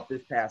protest throughout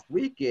this past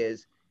week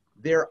is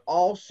they're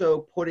also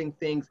putting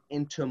things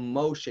into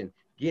motion,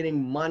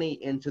 getting money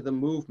into the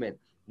movement,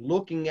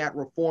 looking at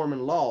reform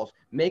and laws,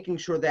 making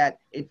sure that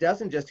it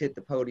doesn't just hit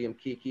the podium,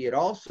 Kiki, it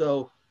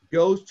also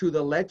goes to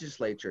the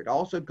legislature. It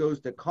also goes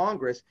to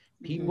Congress.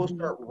 People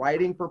start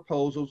writing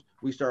proposals.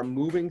 We start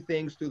moving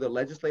things through the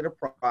legislative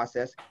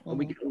process, and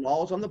we get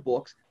laws on the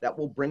books that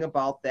will bring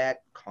about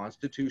that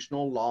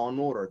constitutional law and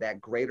order, that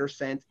greater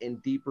sense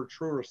and deeper,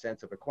 truer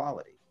sense of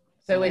equality.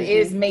 So it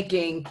is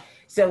making,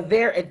 so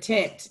their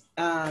attempt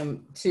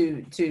to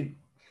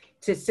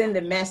send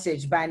a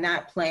message by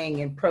not playing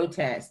in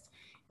protest,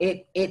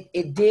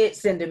 it did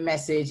send a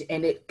message,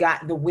 and it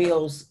got the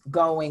wheels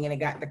going, and it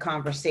got the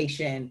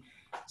conversation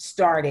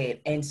started.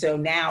 And so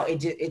now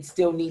it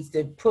still needs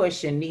to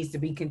push and needs to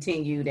be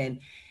continued. And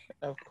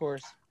of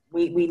course,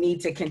 we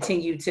need to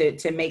continue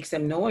to make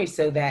some noise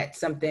so that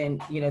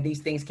something, you know, these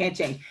things can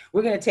change.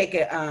 We're going to take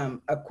a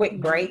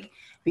quick break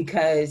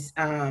because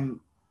I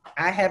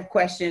have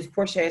questions.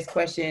 Portia has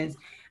questions.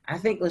 I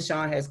think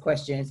LaShawn has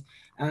questions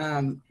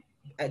to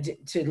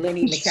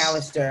Lenny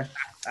McAllister.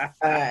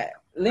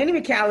 Lenny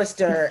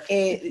McAllister,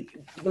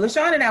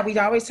 LaShawn and I, we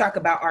always talk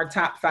about our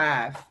top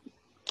 5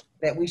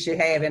 that we should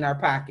have in our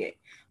pocket.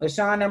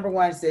 LaShawn, number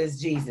 1, says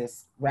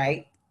Jesus,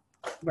 right?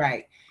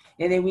 Right.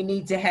 And then we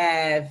need to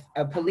have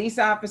a police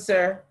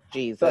officer.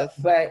 Jesus.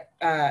 But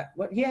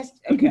what? Yes,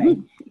 okay.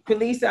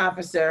 Police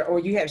officer, or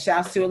you have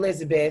shouts to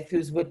Elizabeth,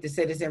 who's with the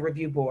Citizen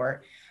Review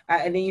Board.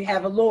 And then you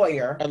have a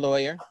lawyer. A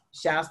lawyer.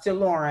 Shouts to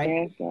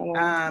Lauren.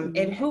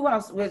 And who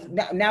else was,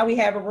 now we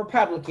have a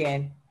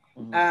Republican.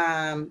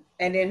 And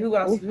then who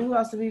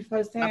else are we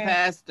supposed to have? A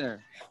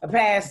pastor. A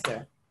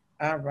pastor.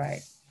 All right.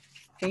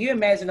 Can you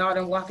imagine all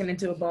them walking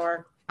into a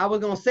bar? I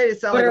was going to say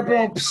it sounded like a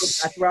bad joke.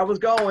 That's where I was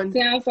going.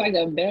 Sounds like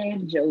a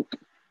bad joke.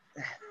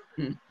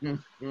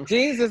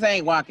 Jesus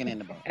ain't walking in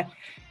the bar. He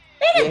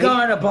didn't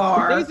go in a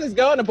bar. Jesus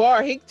go in the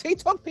bar. He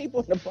took people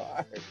in the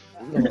bar.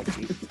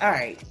 All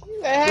right.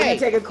 Hey. We're going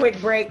to take a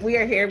quick break. We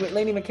are here with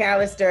Lenny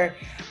McAllister,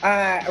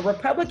 a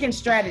Republican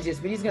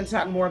strategist, but he's going to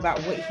talk more about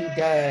what he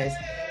does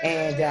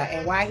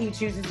and why he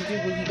chooses to do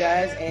what he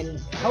does, and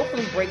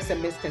hopefully break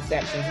some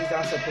misconceptions. He's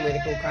also a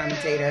political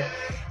commentator.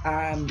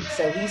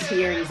 So he's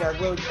here. He's our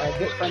good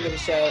friend of the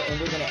show, and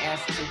we're going to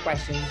ask some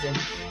questions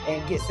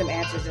and get some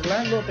answers and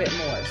learn a little bit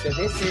more. So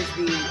this is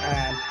the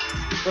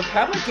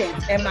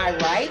Republicans, Am I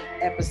Right?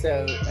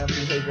 episode of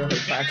Behavioral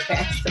Health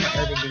Podcast on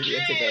Urban Media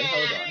today.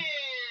 Hold on.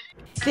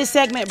 This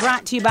segment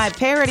brought to you by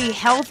Parity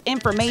Health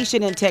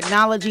Information and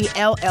Technology,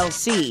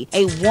 LLC,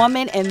 a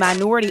woman and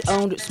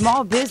minority-owned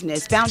small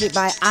business founded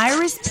by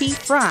Iris P.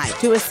 Fry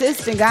to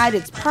assist and guide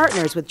its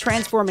partners with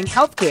transforming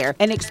healthcare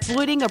and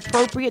exploiting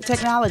appropriate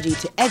technology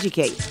to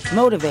educate,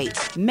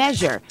 motivate,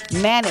 measure,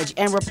 manage,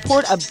 and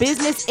report a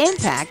business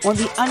impact on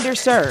the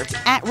underserved,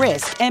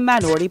 at-risk, and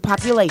minority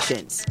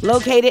populations.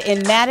 Located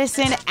in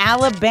Madison,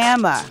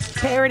 Alabama,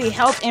 Parity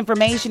Health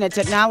Information and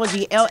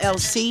Technology,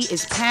 LLC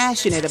is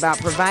passionate about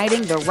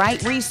providing the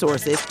right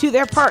resources to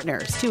their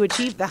partners to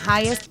achieve the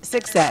highest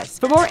success.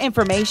 For more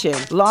information,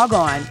 log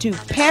on to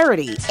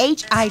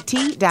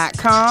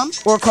parityhit.com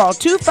or call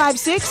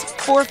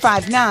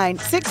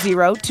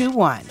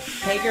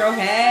 256-459-6021. Hey girl,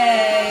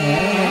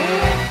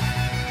 hey.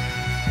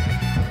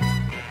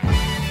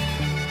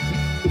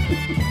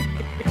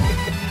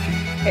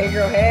 Hey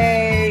girl,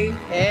 hey.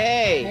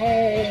 Hey.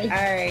 Hey. All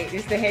right,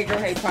 this is the Hey Girl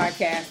Hey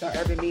podcast on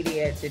Urban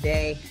Media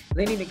today.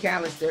 Lenny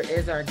McAllister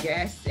is our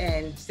guest,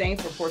 and same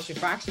for Portia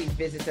Fox. She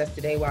visits us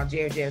today while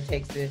Jared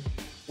takes the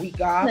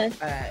week off.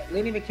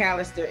 Lenny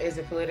McAllister is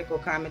a political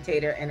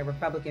commentator and a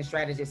Republican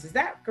strategist. Is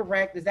that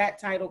correct? Is that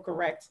title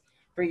correct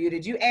for you?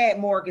 Did you add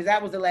more? Because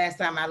that was the last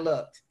time I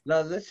looked.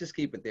 No, let's just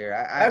keep it there.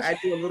 I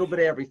do a little bit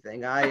of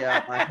everything.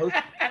 I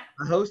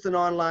host an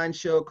online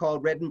show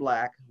called Red and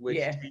Black, which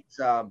takes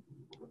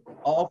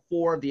all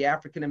 4 of the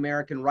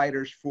African-American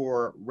writers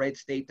for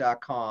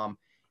redstate.com.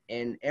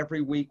 And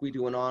every week we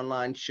do an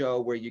online show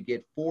where you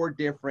get 4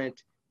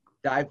 different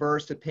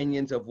diverse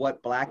opinions of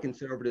what Black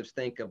conservatives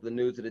think of the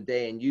news of the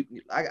day.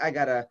 And I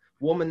got a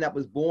woman that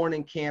was born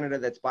in Canada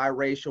that's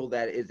biracial,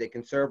 that is a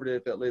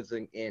conservative that lives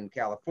in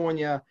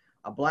California,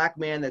 a Black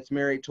man that's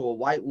married to a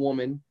white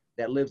woman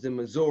that lives in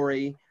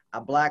Missouri, a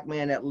Black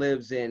man that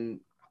lives in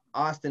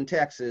Austin,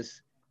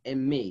 Texas,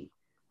 and me.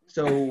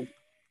 So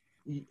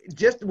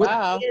just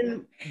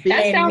within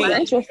that sounds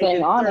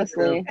interesting,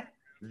 honestly.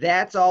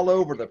 That's all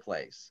over the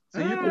place. So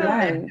you can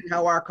imagine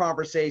how our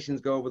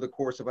conversations go over the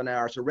course of an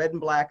hour. So Red and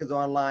Black is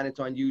online.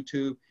 It's on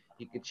YouTube.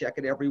 You can check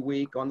it every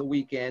week on the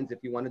weekends if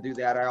you want to do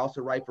that. I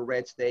also write for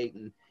Red State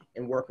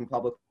and work in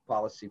public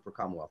policy for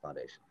Commonwealth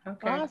Foundation.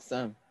 Okay.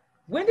 Awesome.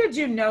 When did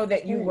you know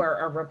that you were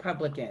a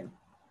Republican?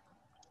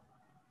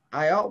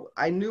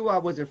 I knew I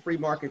was a free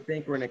market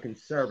thinker and a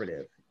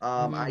conservative.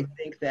 I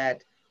think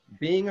that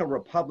being a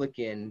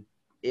Republican,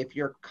 if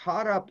you're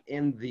caught up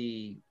in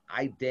the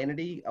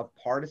identity of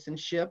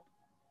partisanship,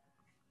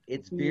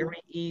 it's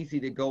very easy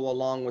to go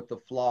along with the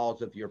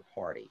flaws of your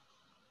party.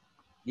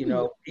 You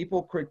know,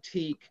 people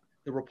critique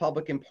the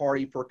Republican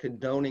Party for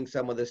condoning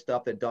some of the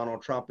stuff that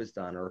Donald Trump has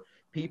done, or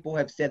people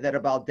have said that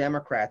about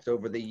Democrats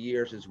over the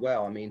years as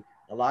well. I mean,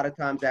 a lot of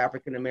times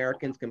African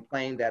Americans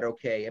complain that,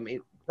 okay, I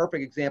mean,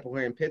 perfect example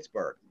here in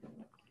Pittsburgh,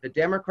 the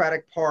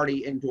Democratic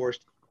Party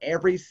endorsed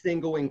every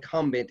single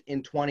incumbent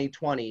in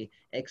 2020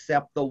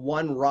 except the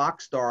one rock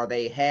star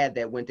they had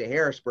that went to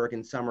Harrisburg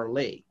in Summer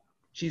Lee.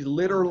 She's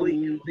literally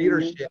in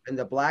leadership in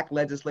the Black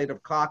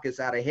Legislative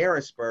Caucus out of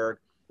Harrisburg,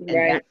 and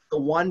that's the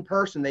one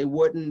person they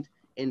wouldn't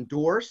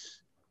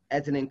endorse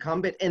as an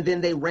incumbent, and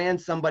then they ran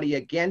somebody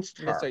against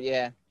her. Yes, sir,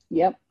 yeah.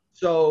 Yep.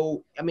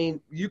 So, I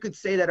mean, you could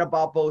say that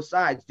about both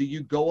sides. Do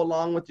you go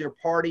along with your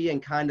party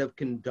and kind of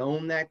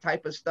condone that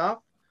type of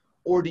stuff?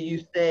 Or do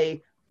you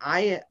say,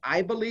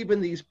 I believe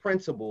in these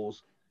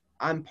principles,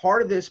 I'm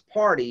part of this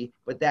party,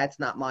 but that's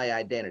not my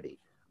identity.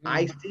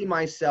 I see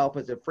myself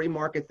as a free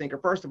market thinker.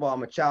 First of all,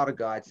 I'm a child of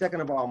God. Second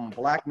of all, I'm a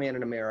Black man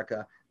in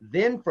America.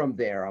 Then from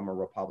there, I'm a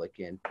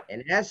Republican.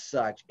 And as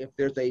such, if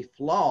there's a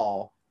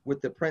flaw with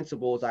the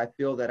principles, I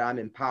feel that I'm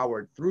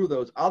empowered through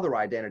those other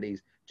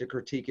identities to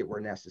critique it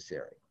where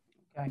necessary.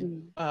 Okay.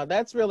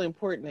 That's really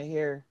important to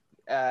hear.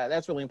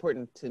 That's really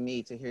important to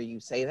me to hear you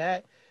say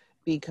that,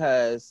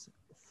 because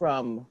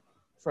from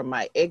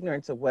my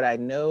ignorance of what I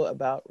know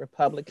about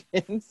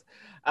Republicans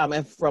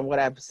and from what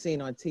I've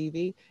seen on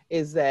TV,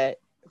 is that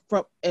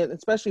and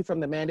especially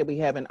from the man that we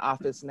have in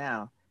office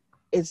now,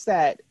 it's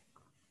that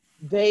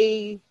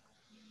they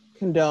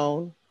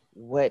condone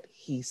what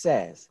he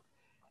says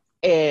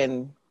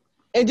and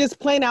just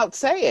plain out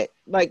say it.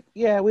 Like,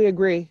 yeah, we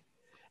agree.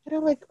 And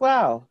I'm like,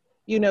 wow,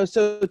 you know,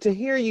 so to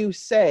hear you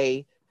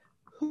say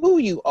who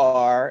you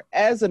are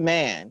as a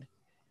man,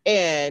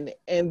 and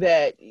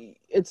that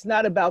it's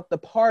not about the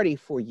party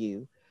for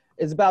you,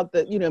 it's about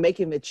the, you know,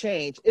 making the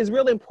change, is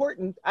really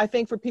important, I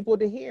think, for people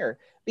to hear.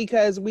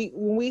 Because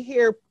when we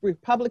hear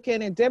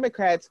Republican and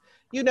Democrats,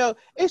 you know,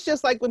 it's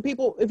just like when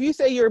people, if you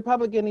say you're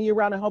Republican and you're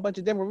around a whole bunch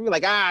of Democrats, we're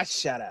like,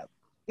 shut up.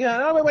 You know, I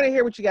don't want to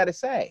hear what you got to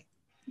say,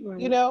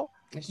 you know,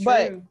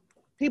 but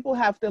people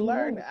have to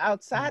learn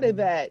outside of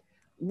that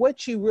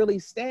what you really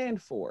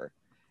stand for.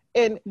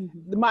 And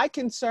my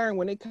concern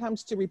when it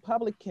comes to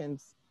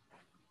Republicans,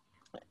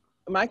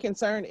 my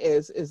concern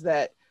is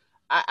that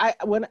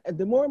when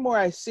the more and more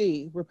I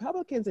see,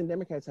 Republicans and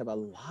Democrats have a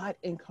lot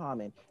in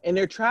common, and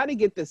they're trying to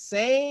get the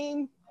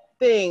same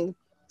thing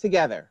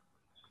together.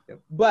 Yep.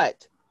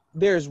 But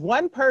there's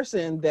one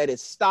person that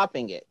is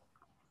stopping it.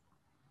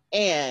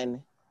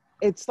 And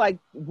it's like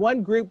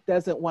one group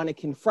doesn't want to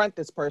confront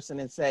this person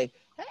and say,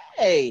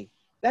 hey,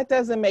 that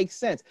doesn't make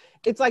sense.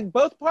 It's like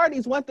both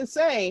parties want the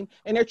same,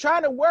 and they're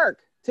trying to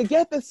work to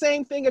get the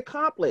same thing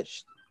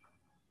accomplished.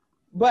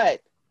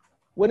 But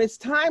when it's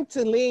time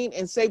to lean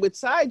and say which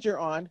side you're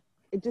on,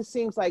 it just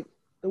seems like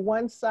the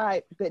one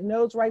side that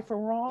knows right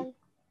from wrong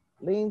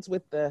leans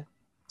with to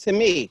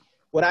me,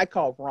 what I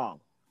call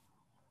wrong.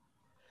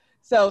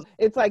 So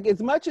it's like,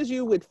 as much as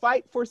you would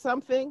fight for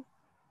something,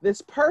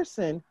 this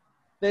person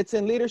that's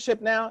in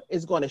leadership now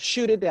is going to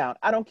shoot it down.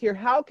 I don't care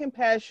how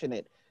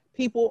compassionate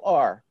people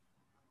are.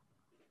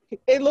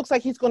 It looks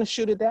like he's going to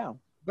shoot it down.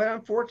 But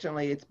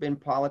unfortunately, it's been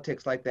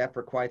politics like that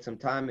for quite some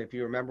time. If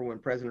you remember when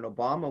President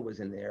Obama was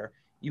in there,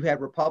 you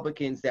had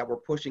Republicans that were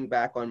pushing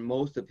back on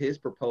most of his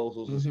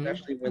proposals,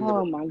 especially when the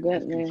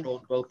Republicans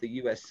controlled both the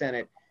U.S.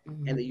 Senate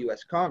and the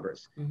U.S.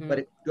 Congress. But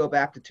if you go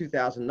back to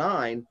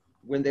 2009,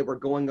 when they were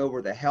going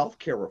over the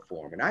healthcare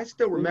reform, and I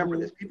still remember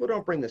this, people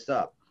don't bring this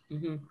up.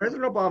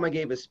 President Obama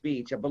gave a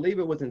speech, I believe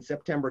it was in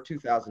September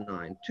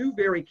 2009. Two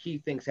very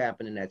key things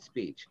happened in that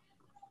speech.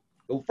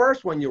 The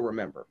first one you'll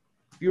remember.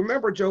 If you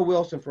remember Joe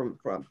Wilson, from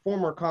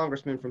former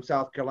congressman from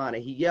South Carolina,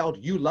 he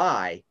yelled, "You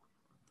lie,"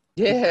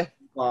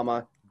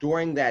 Obama,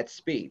 during that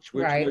speech,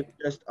 which was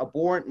just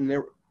abhorrent,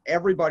 and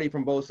everybody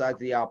from both sides of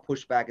the aisle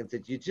pushed back and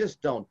said, you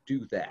just don't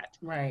do that.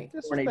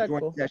 During a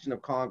joint session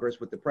of Congress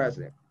with the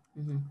president.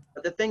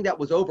 But the thing that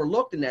was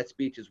overlooked in that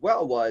speech as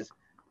well was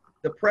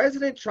the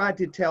president tried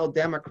to tell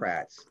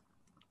Democrats,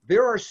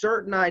 there are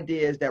certain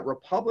ideas that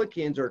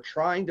Republicans are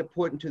trying to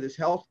put into this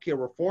healthcare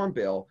reform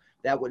bill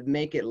that would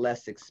make it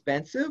less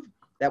expensive,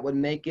 that would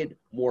make it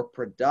more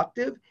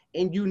productive,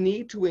 and you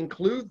need to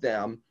include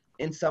them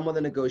in some of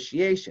the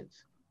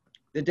negotiations.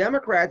 The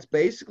Democrats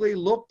basically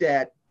looked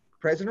at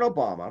President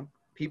Obama,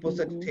 people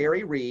such as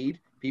Terry Reid,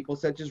 people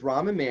such as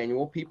Rahm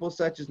Emanuel, people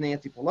such as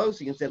Nancy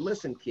Pelosi, and said,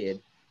 listen,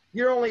 kid,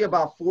 you're only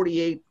about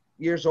 48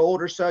 years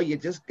old or so. You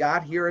just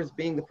got here as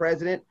being the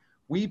president.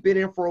 We've been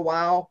in for a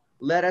while.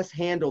 Let us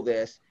handle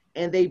this.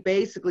 And they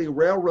basically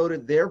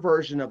railroaded their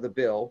version of the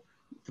bill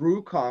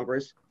through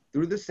Congress,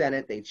 through the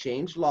Senate. They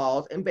changed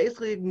laws and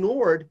basically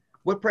ignored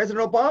what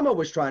President Obama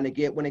was trying to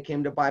get when it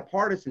came to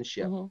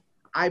bipartisanship.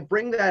 I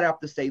bring that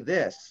up to say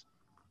this: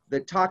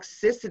 the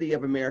toxicity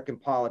of American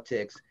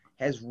politics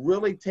has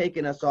really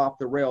taken us off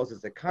the rails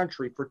as a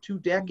country for 2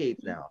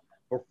 decades now.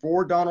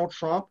 Before Donald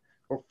Trump,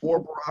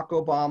 before Barack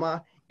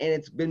Obama, and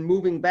it's been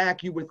moving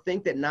back. You would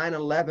think that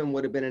 9/11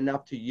 would have been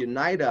enough to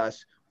unite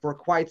us for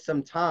quite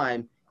some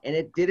time, and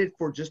it did it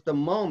for just a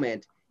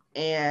moment.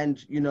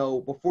 And, you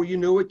know, before you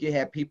knew it, you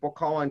had people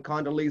calling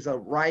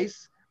Condoleezza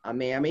Rice a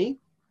mammy.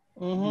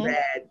 You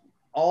had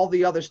all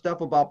the other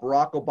stuff about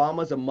Barack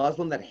Obama's a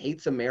Muslim that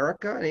hates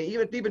America. And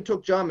it even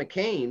took John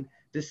McCain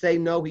to say,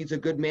 no, he's a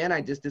good man.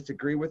 I just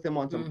disagree with him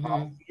on some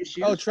policy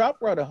issues. Oh, Trump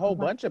wrote a whole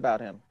bunch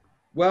about him.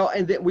 Well,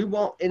 and then we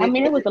won't. And I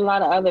mean, it was a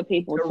lot of other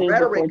people too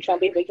before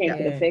Trump even came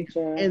to the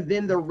picture. And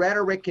then the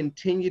rhetoric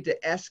continued to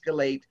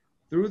escalate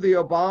through the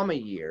Obama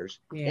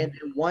years. And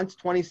then once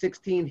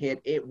 2016 hit,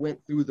 it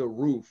went through the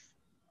roof.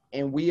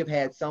 And we have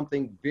had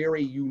something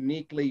very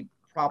uniquely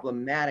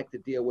problematic to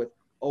deal with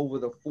over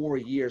the 4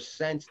 years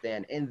since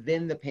then. And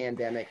then the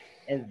pandemic,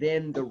 and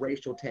then the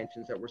racial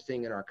tensions that we're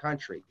seeing in our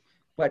country.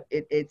 But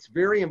it's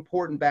very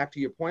important, back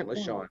to your point,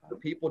 LaShawn, for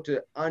people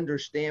to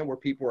understand where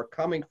people are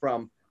coming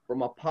from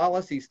a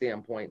policy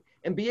standpoint,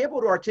 and be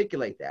able to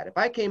articulate that. If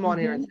I came on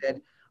here and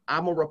said,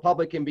 I'm a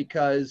Republican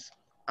because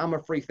I'm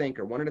a free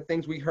thinker. One of the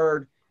things we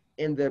heard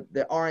in the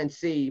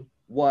RNC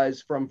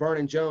was from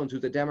Vernon Jones,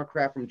 who's a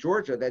Democrat from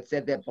Georgia, that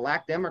said that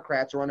Black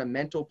Democrats are on a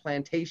mental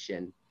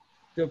plantation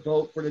to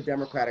vote for the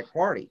Democratic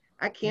Party.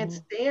 I can't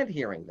stand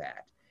hearing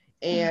that.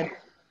 And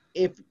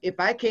if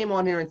I came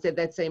on here and said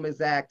that same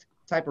exact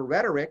type of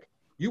rhetoric,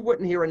 you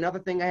wouldn't hear another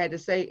thing I had to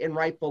say, and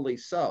rightfully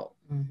so.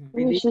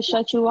 We should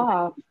shut you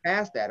off.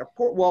 Past that, of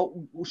course.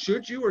 Well,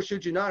 should you or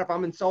should you not? If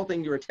I'm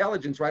insulting your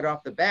intelligence right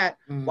off the bat,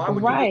 why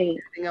would you do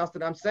anything else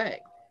that I'm saying?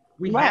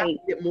 We have to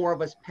get more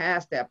of us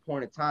past that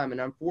point of time,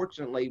 and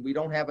unfortunately, we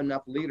don't have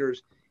enough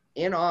leaders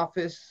in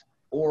office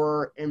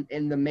or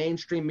in the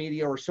mainstream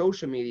media or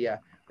social media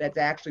that's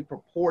actually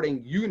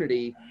purporting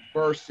unity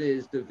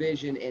versus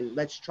division, and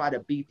let's try to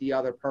beat the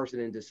other person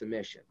into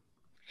submission.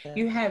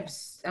 You have,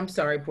 I'm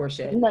sorry,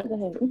 Portia,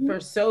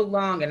 for so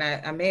long, and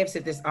I may have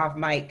said this off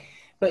mic,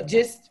 but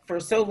just for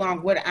so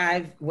long, what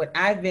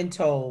I've been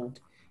told,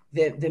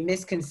 the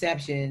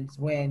misconceptions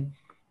when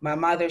my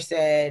mother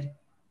said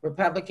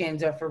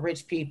Republicans are for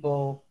rich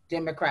people,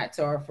 Democrats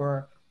are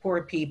for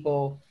poor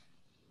people,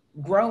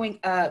 growing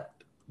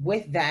up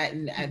with that,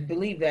 and I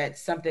believe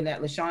that's something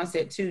that LaShawn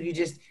said too,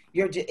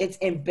 it's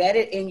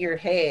embedded in your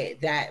head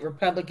that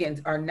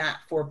Republicans are not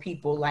for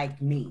people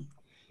like me.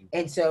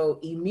 And so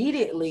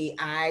immediately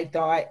I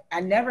thought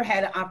I never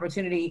had an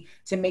opportunity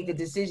to make the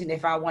decision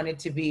if I wanted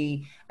to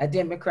be a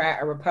Democrat,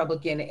 a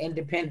Republican, an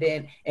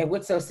independent. And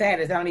what's so sad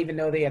is I don't even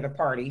know the other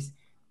parties,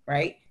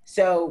 right?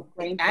 So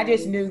I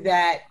just knew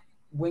that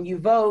when you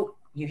vote,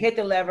 you hit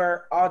the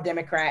lever, all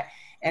Democrat.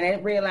 And I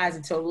didn't realize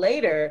until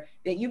later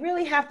that you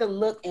really have to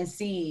look and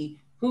see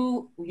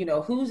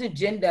whose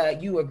agenda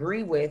you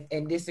agree with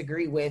and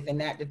disagree with, and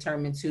that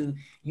determines who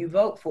you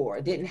vote for.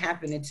 It didn't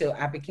happen until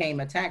I became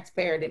a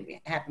taxpayer. It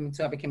didn't happen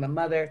until I became a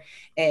mother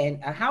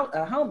and a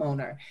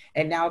homeowner,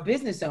 and now a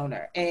business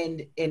owner.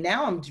 And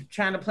now I'm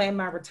trying to plan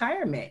my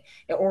retirement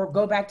or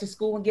go back to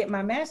school and get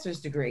my master's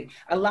degree.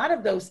 A lot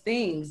of those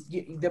things,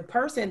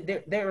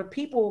 there are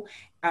people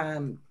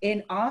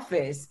in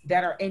office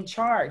that are in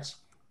charge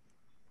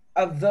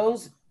of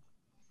those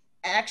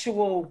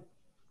actual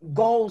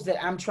goals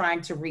that I'm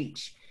trying to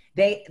reach.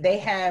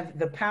 They have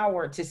the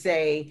power to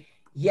say,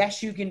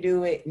 yes, you can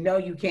do it. No,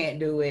 you can't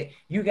do it.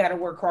 You got to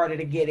work harder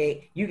to get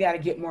it. You got to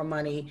get more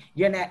money.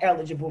 You're not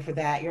eligible for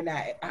that. You're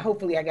not.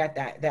 Hopefully I got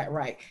that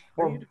right.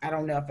 Or I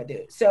don't know if I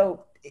do.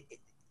 So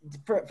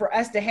for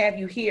us to have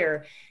you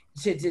here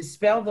to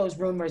dispel those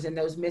rumors and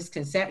those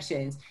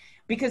misconceptions,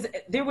 because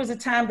there was a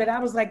time that I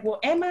was like, well,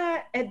 am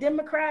I a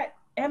Democrat?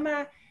 Am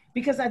I?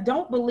 Because I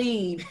don't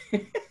believe,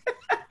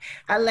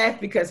 I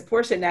laughed because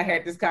Portia and I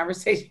had this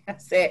conversation. I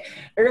said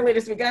earlier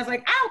this week, I was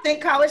like, I don't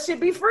think college should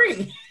be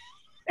free.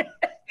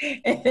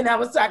 And then I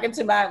was talking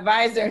to my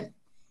advisor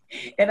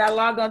and I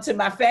logged onto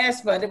my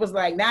FAFSA fund. It was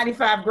like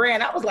 95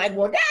 grand. I was like,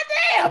 well,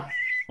 goddamn.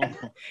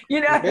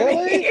 You know what I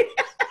mean?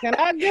 Can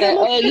I get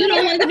a you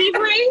don't want to be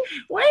free?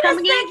 Wait a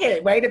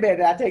second. Wait a minute.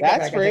 I take that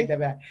back. Free. I take that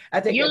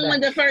back. You don't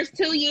want the first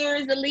 2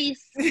 years at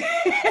least.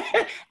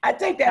 I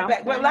take that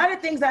back. But a lot of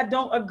things I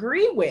don't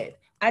agree with.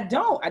 I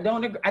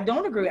don't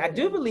agree. I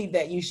do believe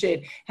that you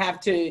should have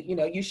to,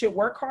 you should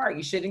work hard.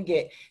 You shouldn't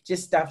get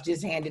just stuff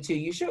just handed to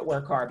you. You should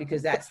work hard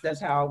because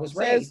that's how I was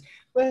raised.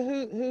 But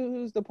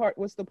who's the part?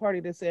 What's the party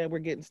that's saying we're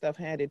getting stuff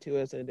handed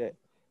to us? And that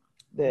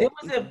there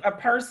was a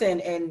person,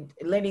 and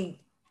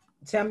Lenny,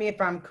 tell me if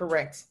I'm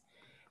correct.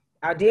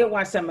 I did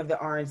watch some of the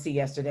RNC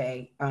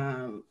yesterday.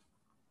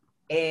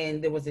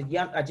 And there was a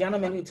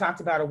gentleman who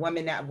talked about a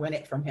woman that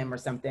rented from him or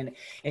something.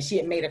 And she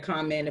had made a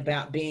comment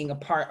about being a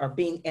part or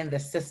being in the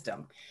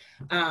system.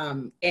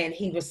 And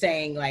he was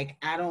saying, like,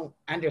 I don't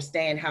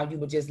understand how you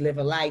would just live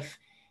a life.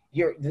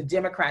 The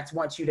Democrats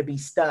want you to be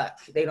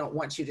stuck. They don't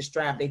want you to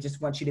strive. They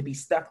just want you to be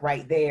stuck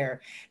right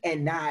there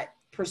and not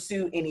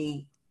pursue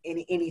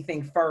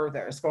anything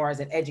further as far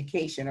as an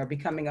education or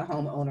becoming a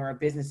homeowner or a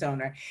business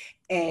owner.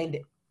 And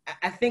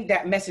I think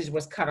that message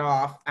was cut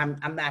off.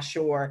 I'm not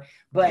sure,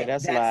 but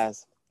that's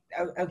lies.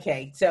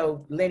 Okay.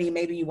 So Lenny,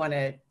 maybe you want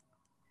to,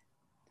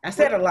 I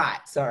said a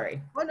lot,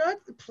 sorry. Oh, no,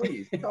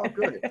 please, it's all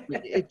good.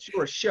 It's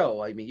your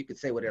show. I mean, you can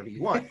say whatever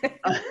you want.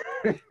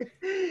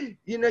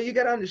 You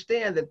got to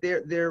understand that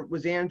there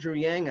was Andrew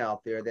Yang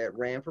out there that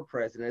ran for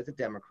president as a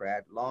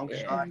Democrat, long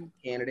shot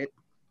candidate.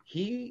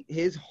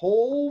 His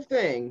whole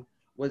thing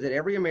was that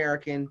every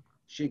American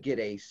should get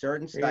a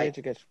certain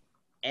stipend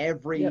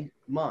every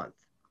month.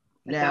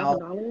 Now,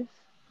 $1,000?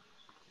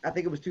 I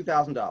think it was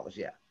 $2,000.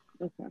 Yeah.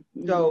 Okay.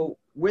 Mm-hmm. So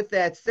with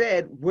that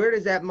said, where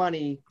does that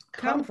money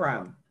come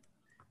from?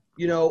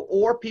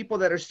 Or people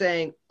that are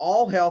saying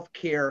all health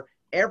care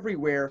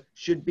everywhere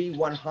should be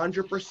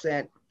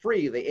 100%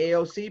 free, the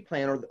AOC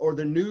plan or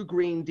the new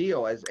Green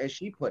Deal, as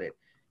she put it.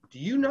 Do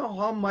you know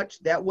how much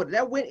that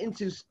went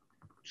into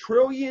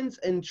trillions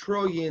and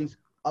trillions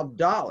of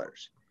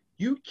dollars?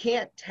 You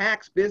can't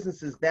tax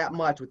businesses that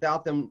much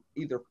without them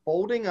either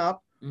folding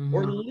up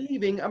or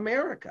leaving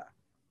America.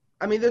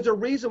 I mean, there's a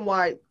reason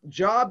why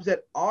jobs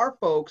that our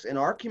folks in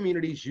our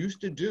communities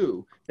used to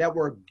do that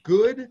were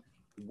good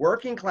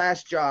working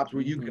class jobs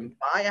where you can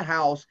buy a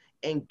house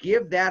and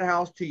give that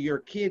house to your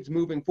kids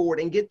moving forward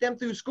and get them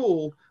through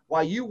school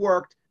while you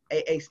worked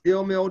a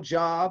steel mill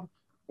job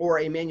or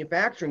a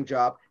manufacturing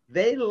job,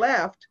 they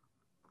left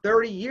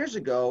 30 years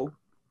ago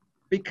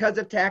because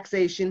of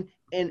taxation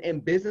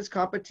and business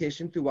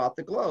competition throughout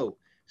the globe.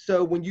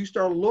 So when you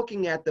start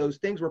looking at those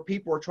things where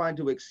people are trying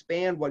to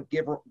expand what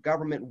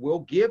government will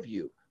give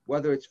you,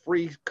 whether it's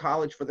free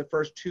college for the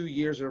first 2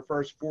 years or the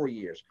first 4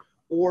 years,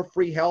 or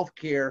free health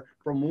care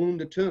from womb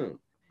to tomb,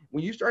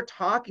 when you start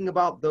talking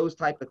about those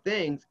type of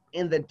things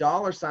and the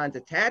dollar signs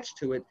attached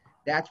to it,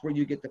 that's where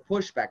you get the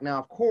pushback. Now,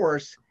 of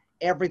course,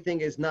 everything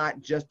is not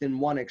just in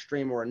one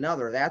extreme or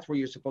another. That's where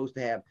you're supposed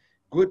to have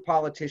good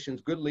politicians,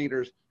 good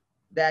leaders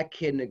that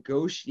can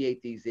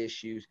negotiate these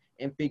issues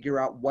and figure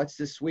out what's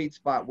the sweet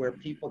spot where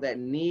people that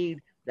need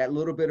that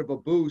little bit of a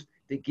boost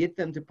to get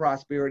them to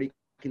prosperity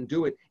can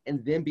do it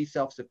and then be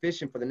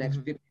self-sufficient for the next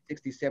 50,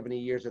 60, 70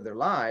 years of their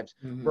lives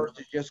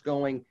versus just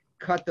going,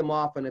 cut them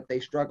off, and if they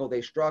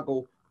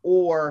struggle,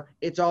 or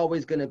it's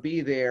always going to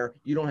be there.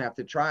 You don't have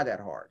to try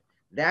that hard.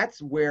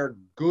 That's where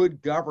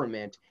good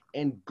government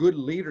and good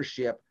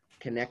leadership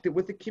connected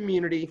with the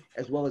community,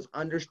 as well as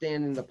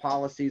understanding the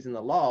policies and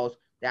the laws,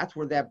 that's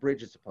where that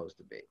bridge is supposed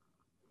to be.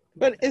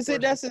 But is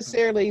it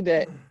necessarily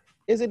that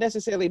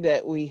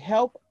we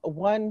help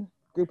one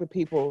group of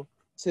people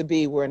to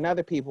be where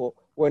another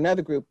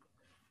group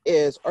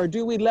is, or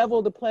do we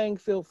level the playing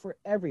field for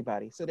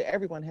everybody so that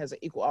everyone has an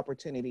equal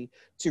opportunity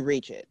to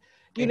reach it?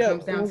 It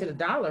comes down to the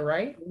dollar,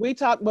 right?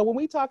 But when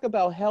we talk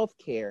about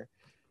healthcare,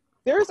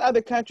 there's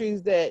other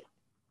countries that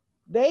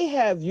they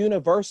have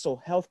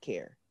universal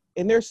healthcare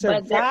and they're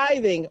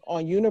surviving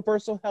on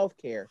universal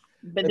healthcare.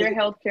 But their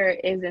healthcare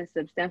isn't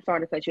substantial. Sorry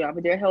to cut you off,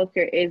 but their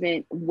healthcare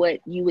isn't what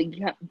you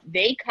would.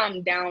 They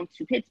come down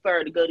to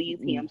Pittsburgh to go to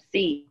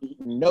UPMC.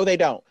 No, they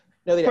don't.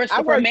 No, they don't.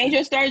 For major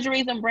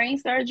surgeries and brain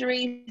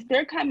surgeries,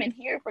 they're coming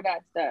here for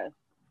that stuff.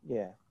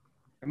 Yeah.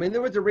 I mean,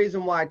 there was a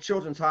reason why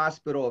Children's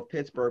Hospital of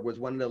Pittsburgh was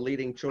one of the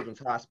leading children's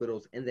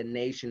hospitals in the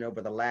nation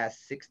over the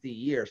last 60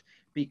 years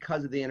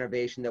because of the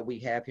innovation that we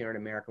have here in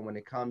America when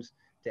it comes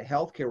to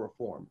healthcare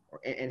reform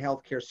and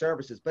healthcare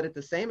services. But at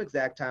the same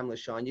exact time,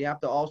 LaShawn, you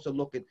have to also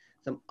look at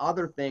some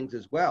other things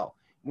as well.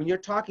 When you're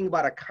talking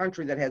about a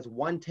country that has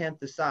 1/10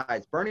 the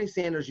size, Bernie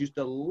Sanders used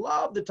to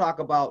love to talk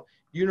about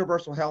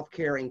universal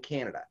healthcare in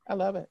Canada. I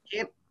love it.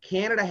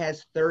 Canada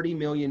has 30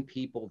 million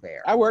people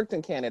there. I worked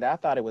in Canada. I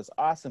thought it was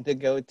awesome to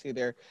go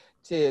to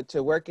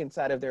to work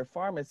inside of their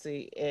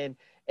pharmacy and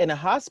in a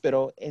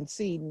hospital and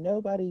see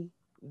nobody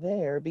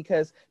there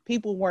because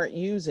people weren't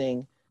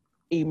using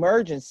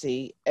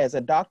emergency as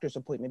a doctor's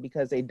appointment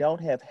because they don't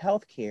have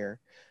health care.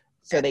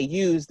 So they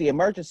use the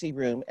emergency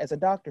room as a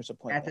doctor's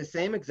appointment. At the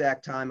same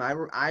exact time,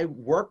 I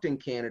worked in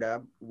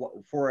Canada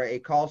for a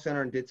call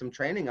center and did some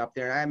training up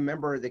there. And I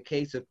remember the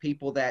case of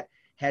people that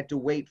had to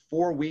wait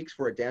 4 weeks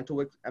for a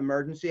dental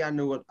emergency. I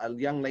knew a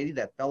young lady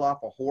that fell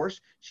off a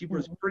horse. She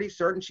was pretty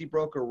certain she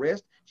broke her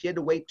wrist. She had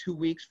to wait 2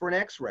 weeks for an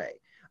x-ray.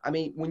 I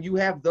mean, when you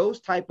have those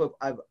type of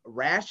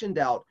rationed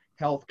out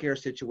healthcare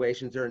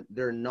situations,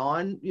 they're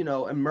non,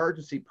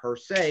 emergency per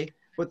se.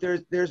 but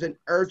there's an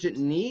urgent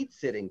need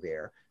sitting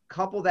there.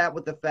 Couple that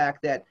with the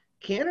fact that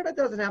Canada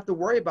doesn't have to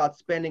worry about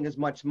spending as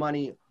much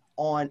money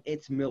on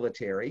its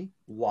military.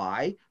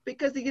 Why?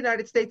 Because the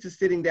United States is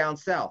sitting down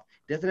south.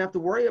 Doesn't have to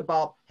worry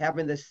about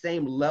having the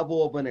same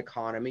level of an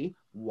economy.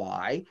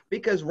 Why?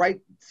 Because right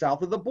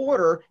south of the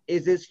border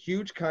is this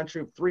huge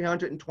country of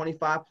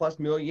 325 plus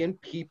million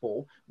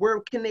people where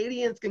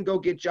Canadians can go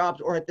get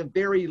jobs, or at the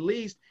very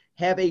least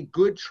have a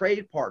good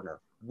trade partner.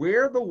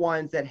 We're the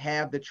ones that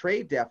have the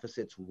trade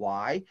deficits.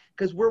 Why?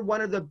 Because we're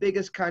one of the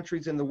biggest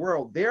countries in the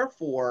world.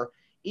 Therefore,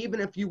 even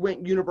if you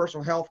went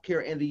universal health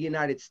care in the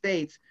United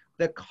States,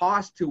 the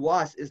cost to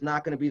us is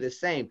not going to be the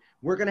same.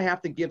 We're going to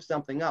have to give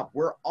something up.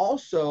 We're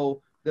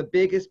also the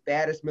biggest,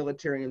 baddest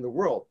military in the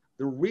world.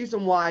 The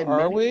reason why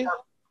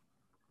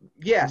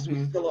yes,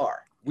 we still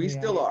are. We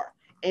still are.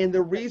 And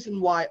the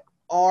reason why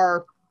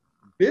our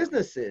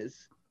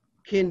businesses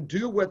can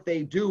do what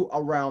they do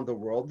around the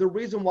world, the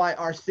reason why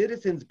our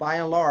citizens, by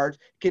and large,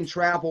 can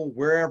travel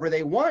wherever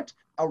they want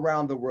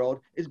around the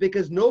world is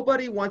because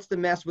nobody wants to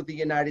mess with the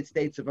United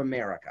States of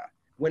America.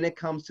 When it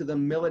comes to the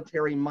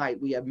military might,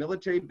 we have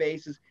military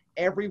bases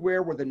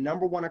everywhere. We're the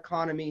 #1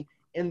 economy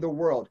in the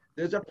world.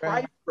 There's a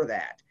price for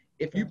that.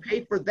 If you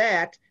pay for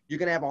that, you're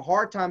going to have a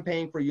hard time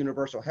paying for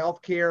universal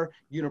health care,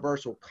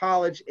 universal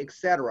college,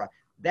 etc.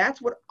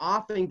 That's what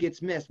often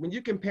gets missed. When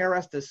you compare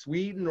us to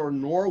Sweden or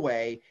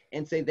Norway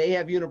and say they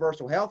have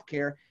universal health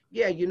care,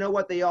 yeah, you know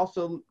what? They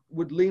also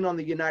would lean on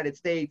the United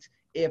States.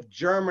 If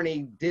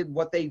Germany did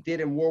what they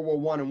did in World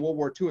War I and World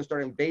War II and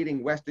started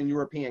invading Western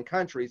European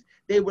countries,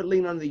 they would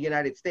lean on the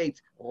United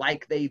States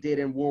like they did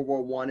in World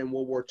War I and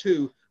World War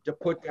II to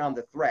put down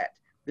the threat.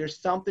 There's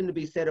something to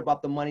be said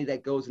about the money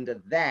that goes into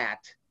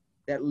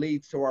that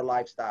leads to our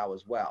lifestyle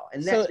as well.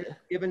 And that's a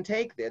give and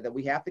take there that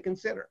we have to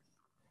consider.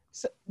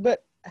 So,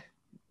 but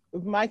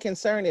my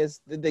concern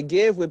is the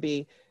give would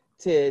be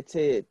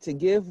to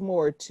give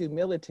more to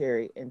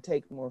military and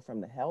take more from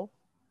the health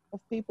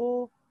of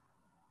people.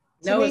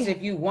 No, it's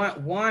if you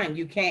want one,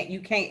 you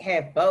can't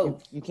have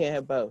both. You can't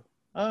have both.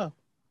 Oh.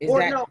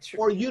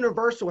 Or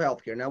universal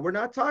health care. Now, we're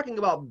not talking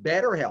about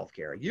better health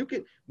care.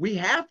 We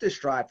have to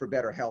strive for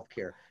better health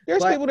care.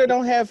 There's people that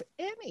don't have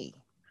any.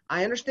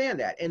 I understand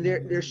that. And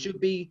there should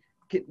be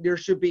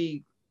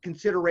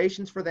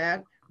considerations for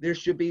that. There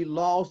should be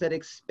laws that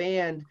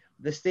expand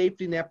the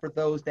safety net for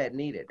those that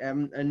need it.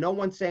 And no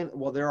one's saying,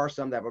 well, there are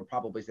some that would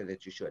probably say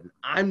that you shouldn't.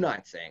 I'm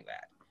not saying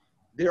that.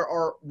 There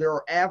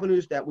are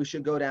avenues that we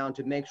should go down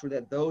to make sure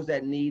that those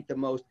that need the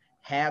most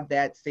have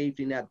that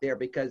safety net there,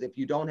 because if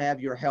you don't have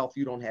your health,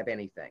 you don't have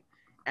anything.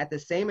 At the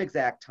same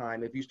exact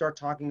time, if you start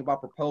talking about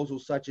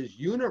proposals such as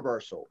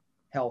universal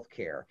health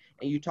care,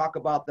 and you talk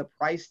about the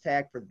price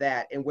tag for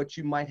that and what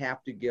you might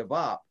have to give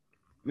up.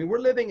 I mean, we're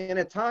living in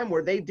a time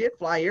where they did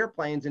fly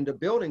airplanes into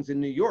buildings in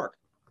New York,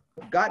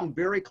 gotten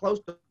very close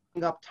to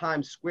up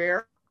Times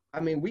Square. I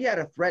mean, we had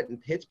a threat in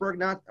Pittsburgh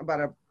not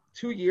about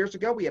 2 years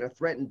ago. We had a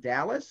threat in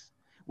Dallas.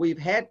 We've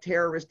had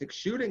terroristic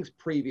shootings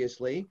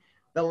previously.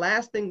 The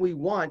last thing we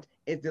want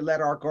is to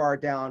let our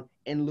guard down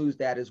and lose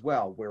that as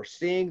well. We're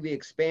seeing the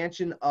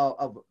expansion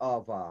of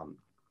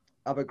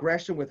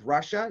aggression with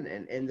Russia,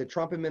 and the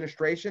Trump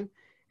administration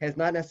has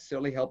not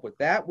necessarily helped with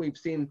that. We've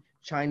seen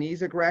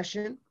Chinese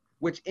aggression,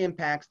 which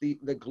impacts the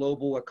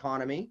global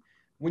economy.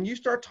 When you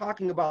start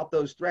talking about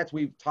those threats,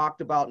 we've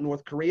talked about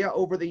North Korea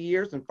over the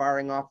years and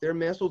firing off their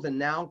missiles, and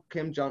now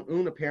Kim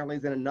Jong-un apparently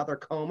is in another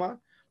coma.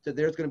 So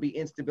there's going to be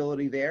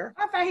instability there.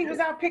 I thought he was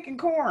out picking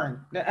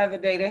corn the other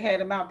day. They had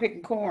him out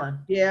picking corn.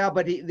 Yeah,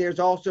 but there's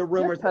also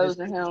rumors that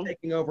he's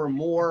taking over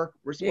more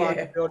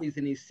responsibilities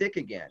and he's sick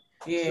again.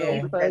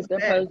 Yeah,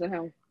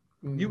 so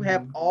you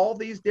have all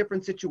these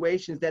different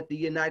situations that the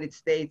United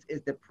States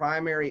is the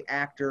primary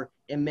actor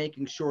in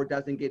making sure it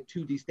doesn't get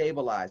too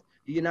destabilized.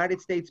 The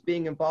United States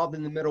being involved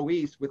in the Middle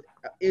East with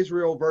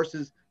Israel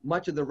versus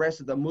much of the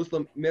rest of the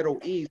Muslim Middle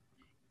East,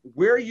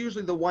 we're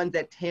usually the one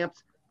that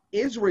tamps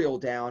Israel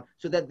down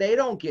so that they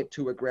don't get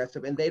too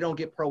aggressive and they don't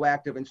get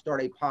proactive and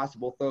start a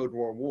possible third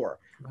world war.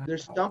 Wow.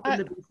 There's something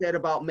to be said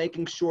about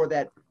making sure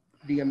that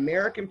the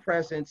American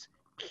presence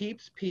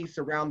keeps peace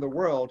around the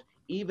world,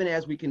 even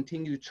as we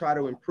continue to try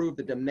to improve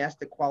the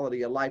domestic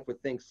quality of life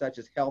with things such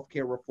as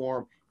healthcare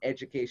reform,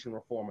 education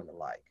reform, and the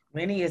like.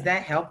 Lenny, is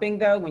that helping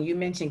though? When you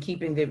mentioned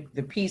keeping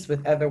the peace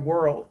with other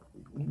world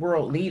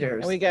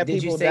leaders, and we got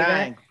people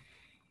dying. That?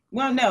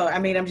 Well, no, I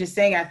mean, I'm just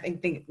saying, I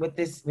think with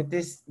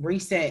this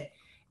recent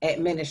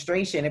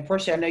administration, and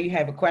Portia, I know you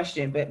have a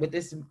question, but with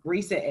this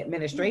recent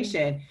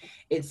administration,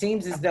 it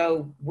seems as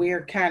though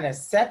we're kind of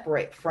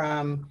separate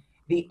from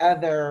the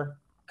other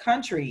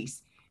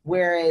countries.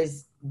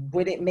 Whereas,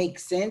 would it make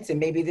sense, and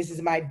maybe this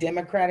is my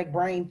Democratic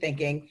brain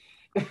thinking,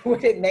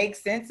 would it make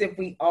sense if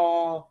we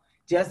all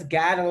just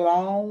got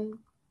along?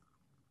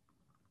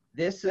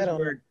 This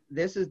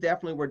is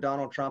definitely where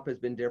Donald Trump has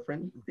been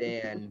different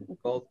than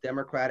both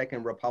Democratic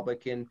and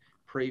Republican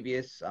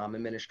previous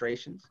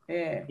administrations.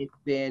 Yeah.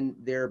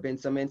 There have been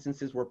some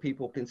instances where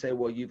people can say,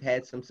 well, you've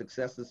had some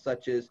successes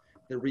such as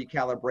the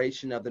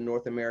recalibration of the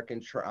North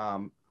American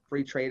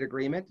Free Trade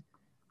Agreement.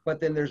 But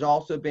then there's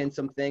also been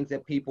some things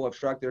that people have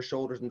shrugged their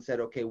shoulders and said,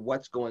 okay,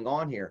 what's going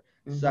on here?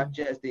 Such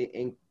as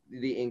the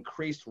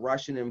increased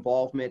Russian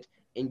involvement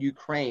in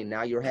Ukraine.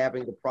 Now you're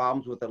having the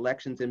problems with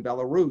elections in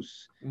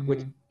Belarus,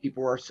 which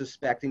people are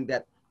suspecting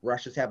that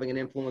Russia's having an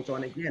influence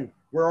on again.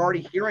 We're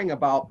already hearing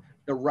about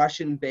the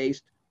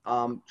Russian-based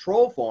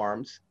troll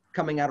farms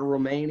coming out of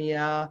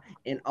Romania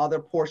and other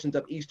portions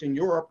of Eastern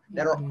Europe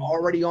that are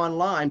already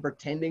online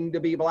pretending to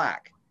be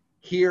black,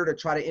 here to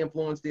try to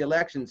influence the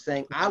election,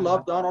 saying, I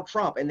love Donald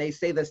Trump. And they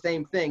say the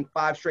same thing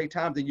 5 straight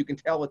times and you can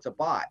tell it's a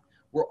bot.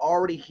 We're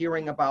already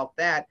hearing about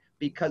that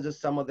because of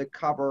some of the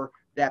cover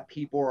that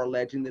people are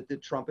alleging that the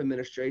Trump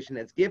administration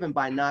has given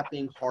by not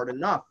being hard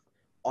enough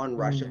on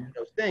Russia and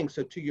those things.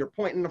 So to your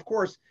point, and of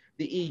course,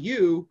 the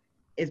EU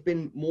has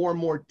been more and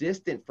more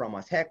distant from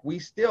us. Heck, we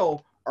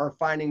still are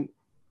finding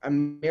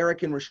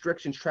American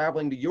restrictions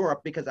traveling to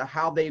Europe because of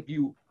how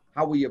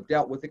we have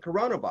dealt with the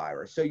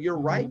coronavirus. So you're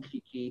right,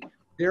 Kiki.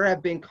 There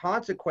have been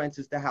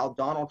consequences to how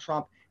Donald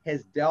Trump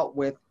has dealt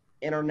with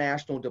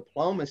international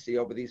diplomacy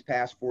over these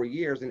past 4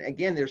 years. And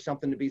again, there's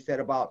something to be said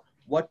about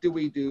what do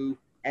we do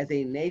as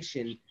a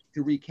nation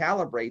to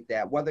recalibrate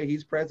that, whether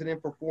he's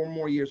president for 4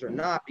 more years or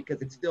not,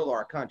 because it's still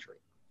our country.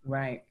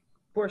 Right.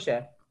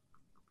 Portia.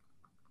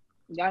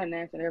 Y'all didn't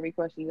answer every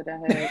question that I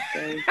had.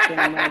 So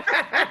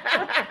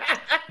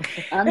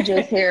I'm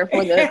just here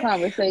for the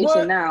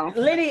conversation now.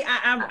 Lenny,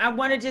 I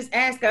want to just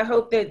ask, I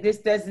hope that this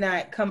does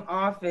not come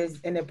off as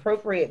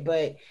inappropriate,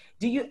 but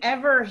do you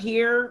ever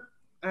hear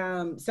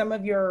some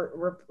of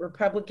your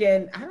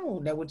Republican, I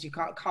don't know what you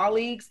call it,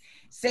 colleagues,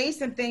 say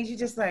some things you're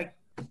just like,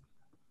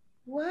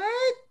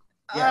 what?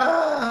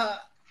 Yeah.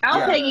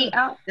 I'll take it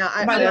out. Now,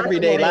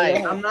 everyday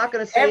life. I'm not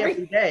going to say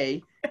every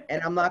day,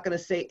 and I'm not going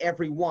to say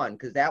everyone,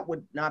 because that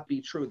would not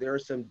be true. There are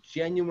some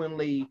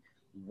genuinely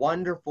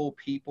wonderful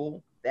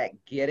people that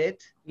get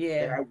it,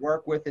 that I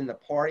work with in the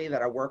party,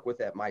 that I work with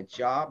at my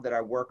job, that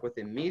I work with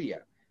in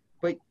media.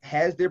 But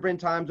has there been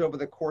times over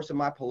the course of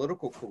my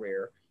political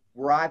career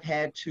where I've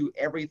had to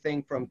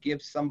everything from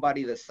give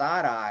somebody the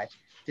side eye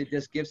to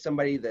just give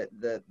somebody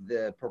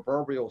the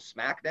proverbial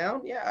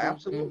smackdown? Yeah,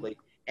 absolutely.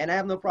 And I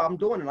have no problem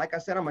doing it. Like I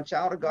said, I'm a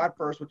child of God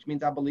first, which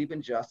means I believe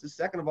in justice.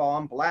 Second of all,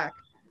 I'm black.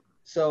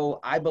 So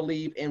I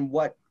believe in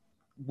what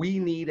we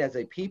need as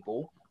a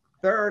people.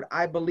 Third,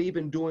 I believe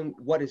in doing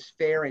what is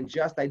fair and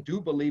just. I do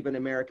believe in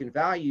American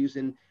values,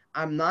 and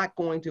I'm not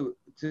going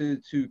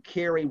to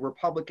carry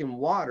Republican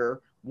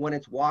water when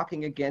it's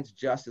walking against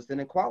justice and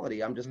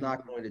equality. I'm just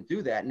not going to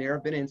do that. And there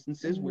have been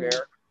instances where,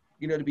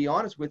 you know, to be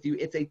honest with you,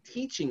 it's a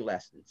teaching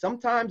lesson.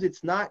 Sometimes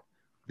it's not,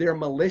 they're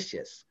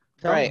malicious.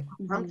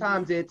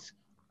 Sometimes it's,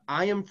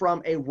 I am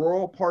from a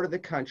rural part of the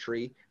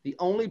country. The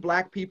only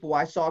black people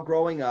I saw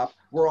growing up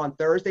were on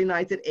Thursday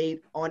nights at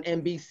 8 on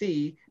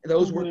NBC.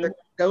 Those were the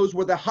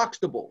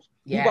Huxtables,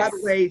 who, by the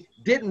way,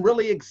 didn't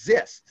really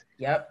exist.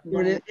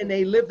 And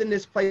they lived in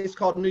this place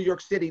called New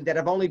York City that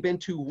I've only been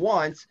to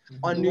once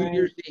on New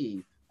Year's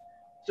Eve.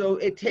 So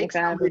it takes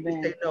somebody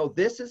to say, no,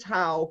 this is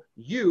how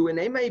you, and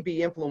they may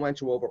be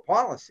influential over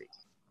policy.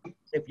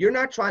 If you're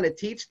not trying to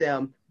teach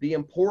them the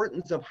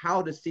importance of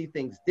how to see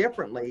things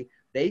differently,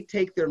 they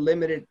take their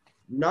limited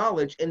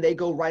knowledge and they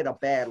go write a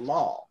bad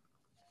law.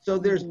 So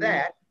there's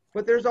that,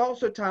 but there's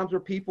also times where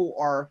people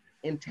are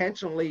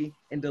intentionally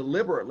and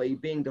deliberately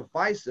being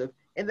divisive.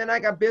 And then I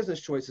got business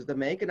choices to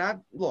make.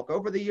 And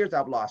over the years,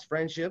 I've lost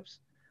friendships.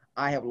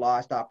 I have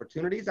lost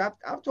opportunities.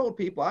 I've told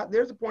people,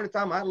 there's a point in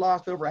time I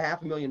lost over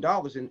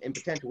 $500,000 in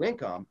potential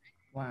income.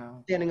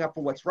 Standing up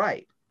for what's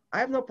right. I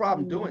have no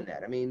problem doing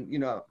that. I mean, you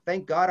know,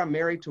 thank God I'm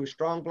married to a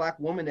strong black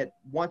woman that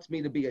wants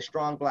me to be a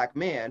strong black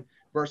man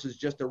versus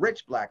just a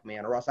rich black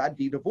man, or else I'd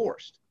be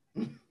divorced.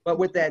 But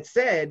with that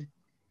said,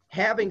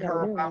 having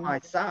her by my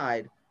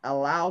side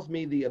allows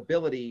me the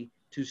ability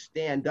to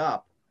stand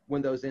up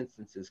when those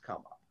instances come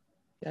up.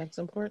 That's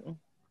important.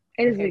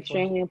 It is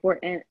extremely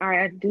important. All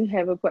right, I do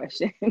have a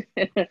question.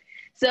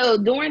 So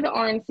during the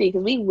RNC,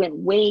 because we went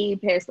way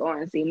past the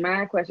RNC,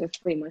 my question is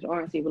pretty much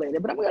RNC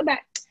related, but I'm going to go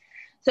back.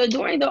 So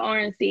during the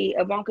RNC,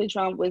 Ivanka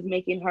Trump was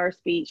making her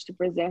speech to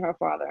present her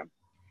father.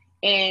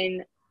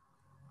 And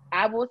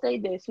I will say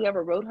this,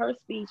 whoever wrote her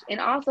speech and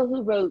also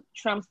who wrote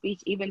Trump's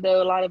speech, even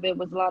though a lot of it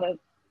was a lot of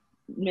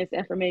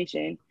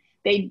misinformation,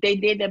 they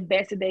did the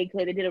best that they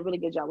could. They did a really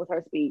good job with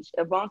her speech.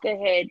 Ivanka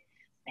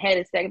had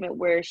a segment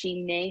where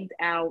she named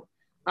out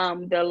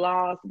the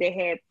laws they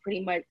had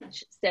pretty much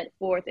set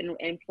forth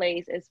in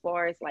place as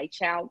far as like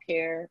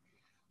childcare,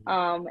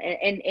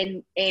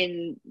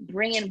 and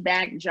bringing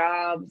back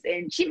jobs,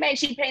 and she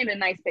painted a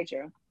nice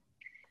picture.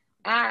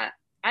 I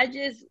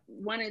just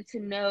wanted to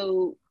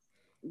know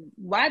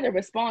why the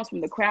response from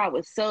the crowd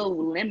was so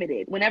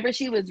limited whenever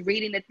she was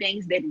reading the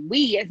things that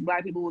we as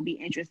Black people would be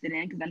interested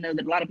in, because I know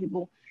that a lot of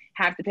people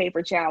have to pay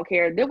for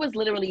childcare. There was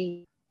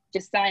literally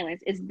just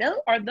silence.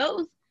 Are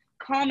those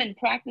common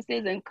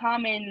practices and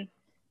common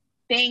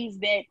things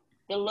that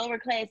the lower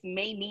class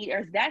may need, or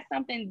is that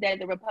something that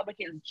the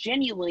Republicans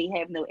genuinely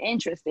have no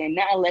interest in?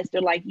 Not unless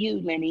they're like you,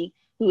 Lenny,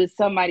 who is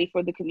somebody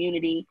for the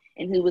community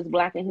and who is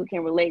Black and who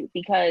can relate,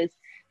 because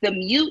the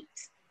mute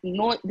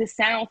the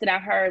sounds that I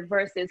heard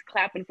versus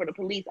clapping for the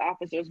police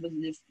officers was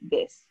just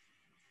this.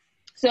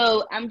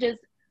 So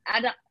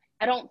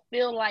I don't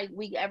feel like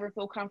we ever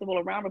feel comfortable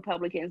around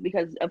Republicans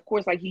because, of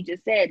course, like you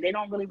just said, they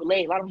don't really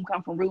relate. A lot of them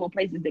come from rural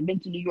places. They've been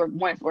to New York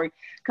once or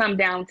come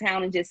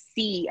downtown and just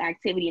see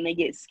activity and they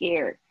get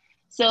scared.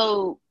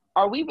 So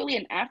are we really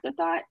an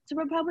afterthought to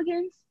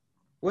Republicans?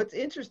 What's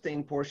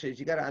interesting, Portia, is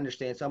you got to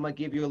understand. So I'm going to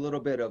give you a little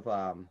bit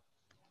of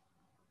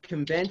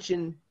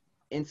convention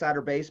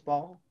insider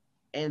baseball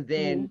and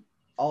then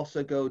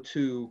also go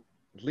to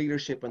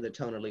leadership and the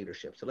tone of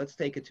leadership. So let's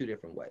take it two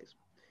different ways.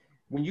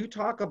 When you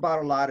talk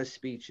about a lot of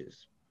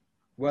speeches,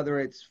 whether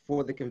it's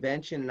for the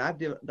convention, and I've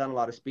done a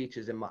lot of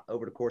speeches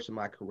over the course of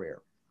my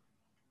career,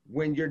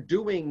 when you're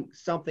doing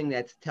something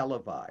that's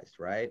televised,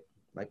 right?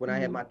 Like when I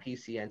had my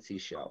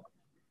PCNC show,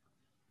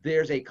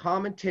 there's a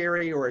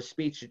commentary or a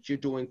speech that you're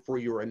doing for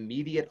your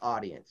immediate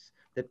audience,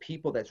 the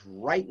people that's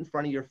right in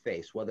front of your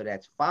face, whether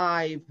that's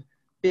 5,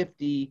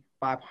 50,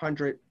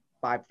 500,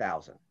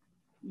 5,000.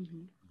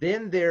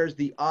 Then there's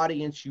the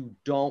audience you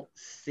don't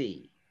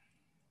see.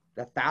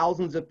 The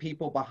thousands of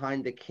people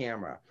behind the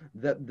camera,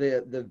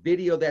 the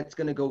video that's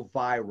going to go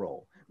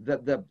viral,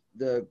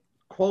 the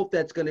quote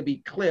that's going to be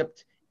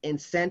clipped and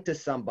sent to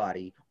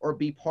somebody or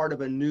be part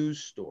of a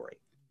news story.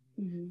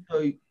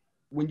 So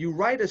when you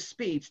write a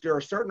speech, there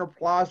are certain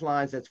applause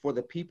lines that's for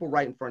the people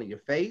right in front of your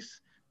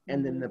face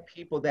and then the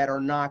people that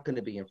are not going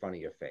to be in front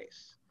of your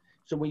face.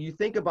 So when you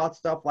think about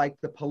stuff like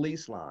the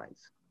police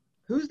lines,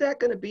 who's that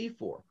going to be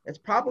for? It's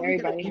probably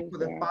going to be for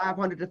the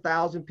 500 to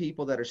 1,000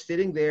 people that are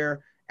sitting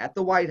there at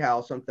the White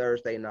House on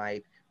Thursday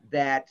night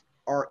that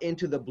are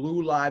into the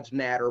Blue Lives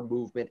Matter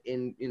movement.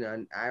 And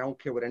I don't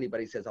care what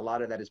anybody says, a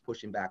lot of that is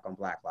pushing back on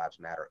Black Lives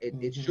Matter.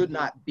 It should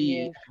not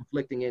be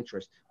conflicting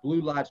interest. Blue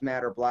Lives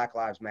Matter, Black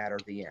Lives Matter,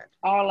 the end.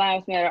 All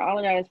lives matter. All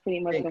of that is pretty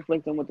much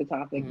conflicting with the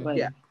topic. But.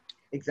 Yeah,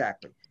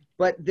 exactly.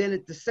 But then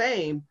it's the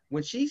same,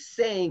 when she's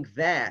saying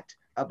that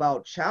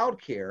about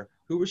childcare,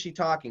 who was she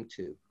talking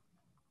to?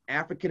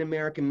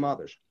 African-American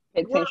mothers.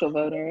 Potential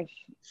voters.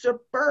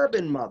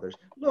 Suburban mothers.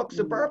 Look,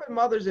 suburban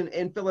mothers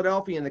in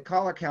Philadelphia and the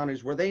collar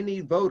counties where they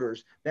need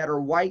voters that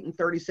are white and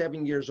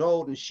 37 years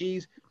old, and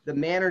she's the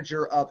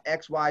manager of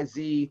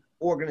XYZ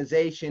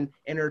organization,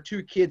 and her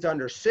 2 kids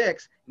under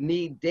 6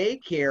 need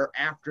daycare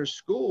after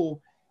school.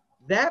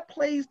 That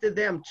plays to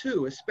them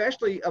too,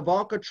 especially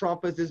Ivanka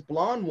Trump is this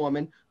blonde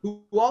woman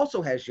who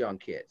also has young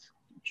kids.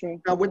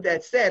 True. Now, with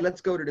that said,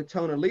 let's go to the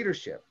tone of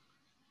leadership.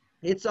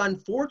 It's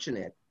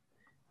unfortunate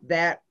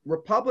that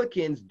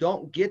Republicans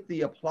don't get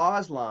the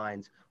applause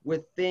lines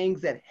with things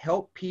that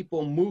help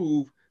people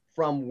move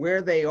from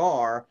where they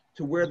are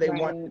to where they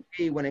want to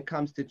be when it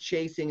comes to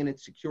chasing and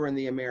securing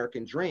the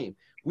American dream.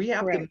 We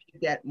have to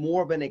make that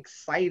more of an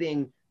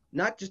exciting,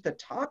 not just a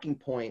talking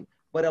point,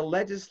 but a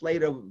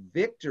legislative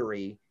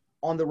victory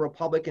on the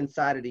Republican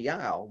side of the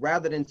aisle,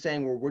 rather than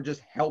saying, well, we're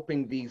just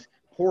helping these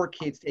poor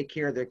kids take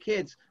care of their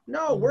kids.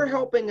 No, we're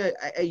helping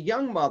a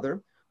young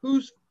mother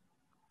who's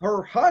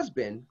her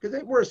husband,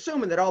 because we're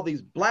assuming that all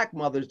these Black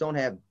mothers don't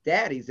have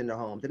daddies in their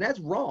homes, and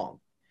that's wrong.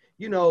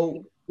 You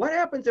know, what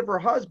happens if her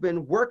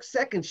husband works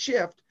second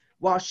shift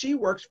while she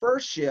works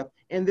first shift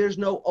and there's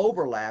no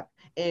overlap,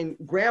 and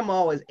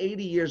grandma is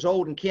 80 years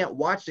old and can't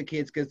watch the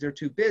kids because they're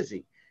too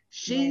busy?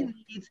 She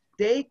needs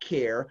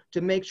daycare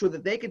to make sure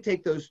that they can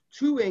take those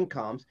 2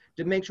 incomes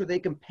to make sure they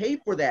can pay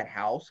for that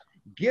house,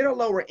 get a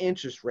lower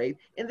interest rate,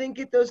 and then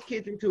get those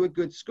kids into a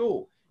good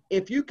school.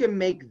 If you can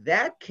make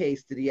that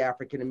case to the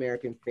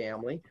African-American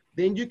family,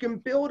 then you can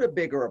build a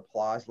bigger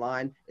applause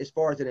line as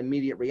far as an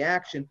immediate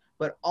reaction,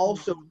 but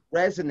also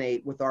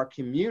resonate with our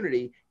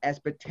community as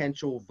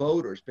potential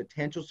voters,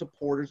 potential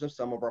supporters of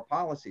some of our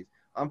policies.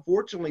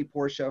 Unfortunately,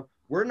 Portia,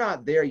 we're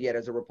not there yet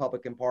as a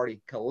Republican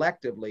Party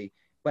collectively,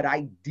 but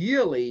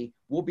ideally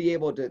we'll be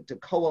able to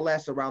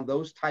coalesce around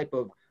those type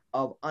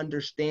of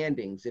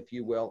understandings, if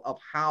you will, of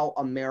how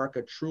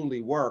America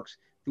truly works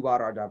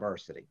throughout our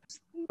diversity.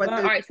 But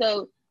all right,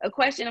 so the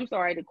question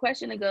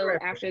to go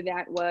after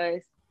that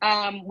was,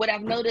 what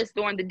I've noticed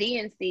during the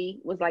DNC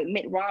was like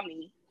Mitt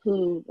Romney,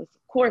 who is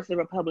of course a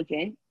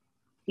Republican,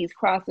 he's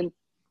crossing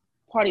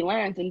party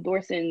lines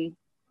endorsing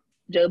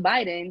Joe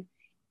Biden.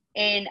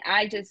 And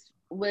I just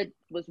was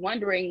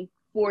wondering,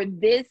 for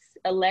this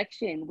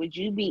election, would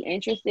you be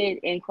interested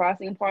in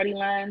crossing party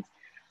lines?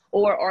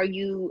 Or are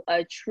you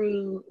a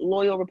true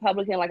loyal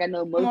Republican, like I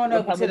know most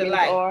Republicans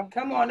are?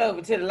 Come on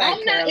over to the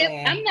light.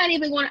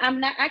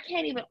 I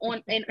can't even,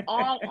 in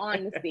all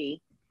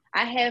honesty,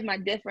 I have my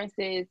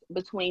differences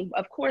between,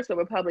 of course, the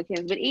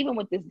Republicans, but even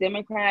with this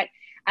Democrat,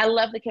 I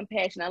love the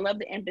compassion. I love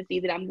the empathy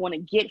that I'm going to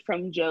get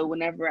from Joe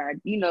whenever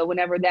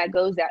that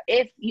goes out.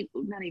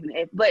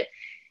 But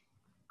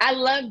I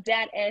love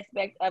that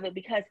aspect of it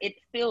because it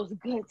feels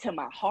good to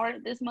my heart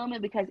at this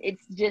moment, because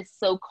it's just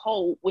so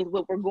cold with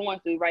what we're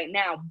going through right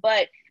now.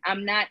 But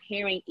I'm not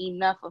hearing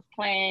enough of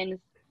plans.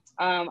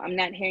 I'm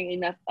not hearing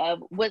enough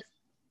of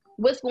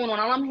what's going on.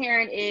 All I'm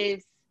hearing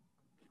is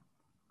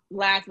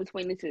lies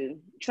between the two.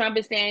 Trump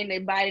is saying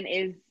that Biden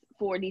is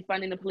for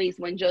defunding the police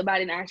when Joe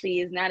Biden actually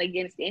is not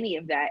against any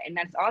of that. And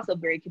that's also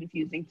very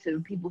confusing to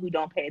people who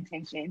don't pay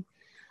attention.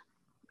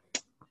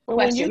 But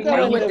when you Question, go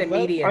know in what the the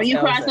vote, media are you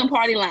tells crossing us.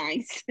 party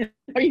lines?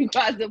 Are you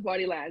crossing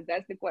party lines?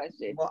 That's the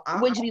question. Well,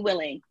 Would you be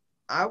willing?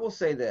 I will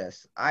say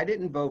this. I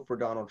didn't vote for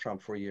Donald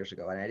Trump 4 years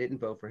ago, and I didn't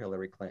vote for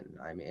Hillary Clinton.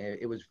 I mean,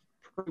 it was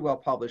pretty well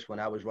published when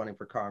I was running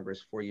for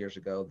Congress 4 years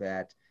ago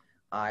that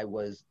I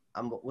was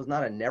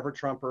not a never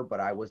Trumper, but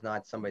I was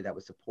not somebody that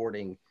was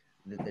supporting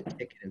the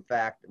ticket. In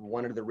fact,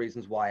 one of the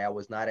reasons why I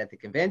was not at the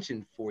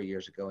convention 4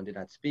 years ago and did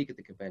not speak at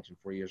the convention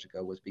 4 years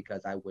ago was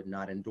because I would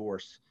not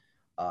endorse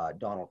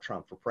Donald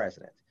Trump for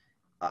president.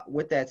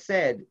 With that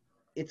said,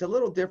 it's a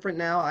little different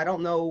now. I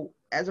don't know.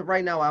 As of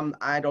right now,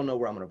 I don't know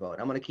where I'm going to vote.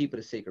 I'm going to keep it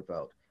a secret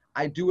vote.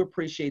 I do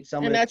appreciate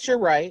some and of that's your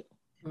right.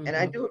 and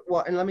I do,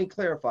 well, and let me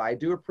clarify, I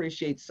do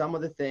appreciate some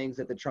of the things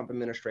that the Trump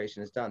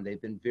administration has done.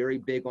 They've been very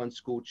big on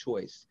school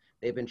choice.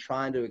 They've been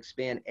trying to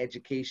expand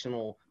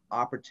educational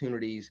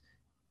opportunities,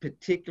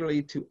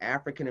 particularly to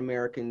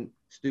African-American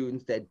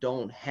students that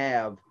don't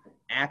have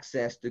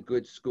access to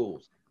good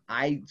schools.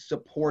 I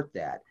support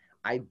that.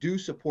 I do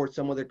support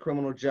some of the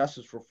criminal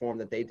justice reform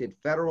that they did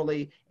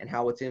federally and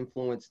how it's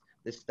influenced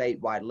the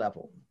statewide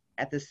level.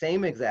 At the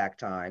same exact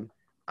time,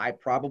 I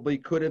probably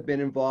could have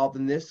been involved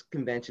in this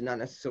convention, not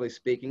necessarily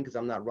speaking because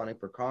I'm not running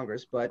for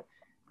Congress, but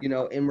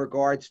in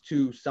regards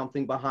to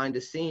something behind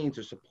the scenes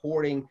or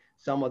supporting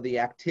some of the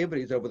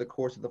activities over the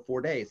course of the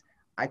 4 days.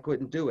 I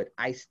couldn't do it.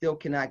 I still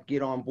cannot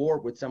get on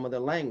board with some of the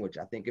language.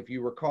 I think if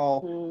you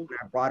recall, when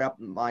I brought up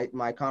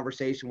my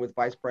conversation with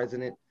Vice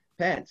President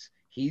Pence,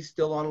 he's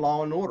still on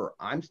law and order.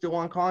 I'm still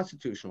on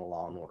constitutional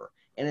law and order.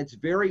 And it's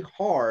very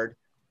hard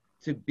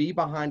to be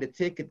behind a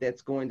ticket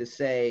that's going to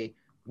say,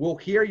 we'll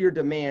hear your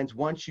demands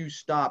once you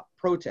stop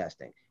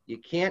protesting. You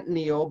can't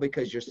kneel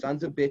because you're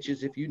sons of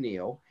bitches if you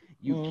kneel.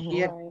 You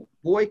can't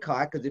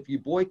boycott because if you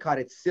boycott,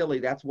 it's silly.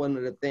 That's one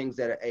of the things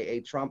that a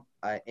Trump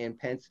and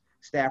Pence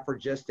staffer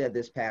just said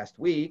this past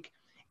week.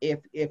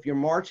 If you're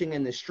marching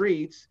in the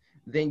streets,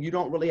 then you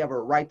don't really have a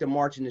right to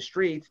march in the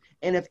streets.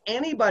 And if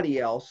anybody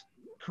else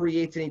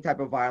creates any type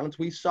of violence,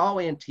 we saw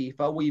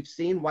Antifa, we've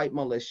seen white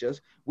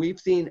militias, we've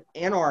seen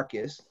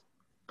anarchists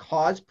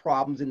cause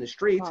problems in the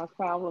streets.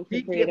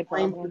 We get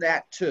blamed for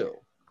that too.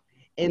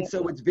 And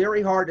so it's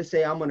very hard to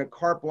say I'm going to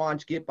carte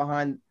blanche get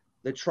behind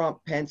the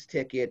Trump-Pence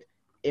ticket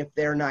if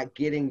they're not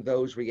getting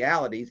those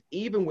realities,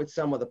 even with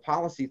some of the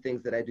policy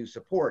things that I do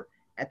support.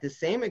 At the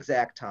same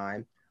exact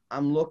time,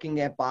 I'm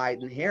looking at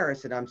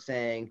Biden-Harris and I'm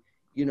saying,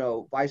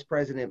 Vice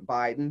President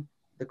Biden,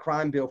 the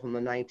crime bill from the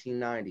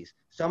 1990s,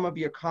 some of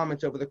your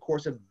comments over the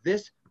course of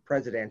this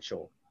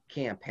presidential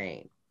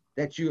campaign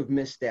that you have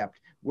misstepped,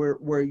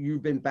 where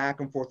you've been back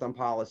and forth on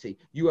policy.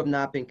 You have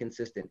not been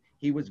consistent.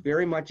 He was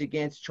very much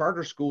against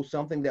charter schools,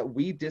 something that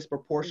we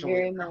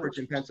disproportionately coverage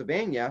in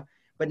Pennsylvania,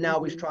 but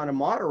now he's trying to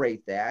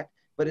moderate that.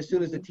 But as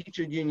soon as the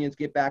teacher unions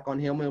get back on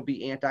him, he'll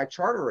be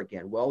anti-charter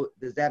again. Well,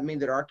 does that mean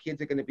that our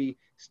kids are going to be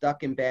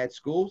stuck in bad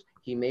schools?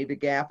 He made the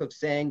gaffe of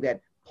saying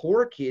that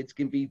poor kids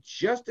can be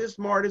just as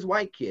smart as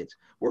white kids.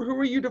 Well, who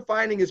are you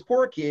defining as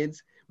poor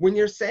kids when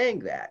you're saying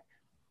that?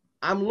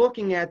 I'm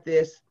looking at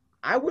this.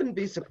 I wouldn't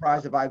be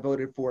surprised if I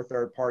voted for a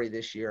third party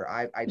this year.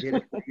 I did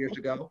it 4 years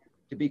ago,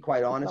 to be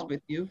quite honest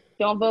with you.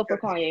 Don't vote for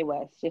Kanye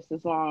West, just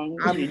as long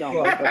as you don't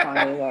vote for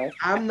Kanye West.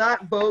 I'm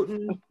not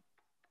voting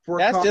for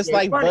That's Kanye. just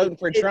like voting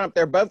for Trump.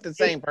 They're both the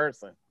same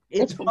person.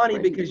 It's funny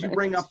because you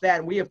bring up that,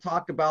 and we have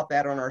talked about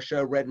that on our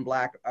show, Red and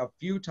Black, a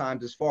few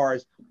times as far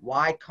as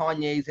why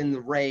Kanye's in the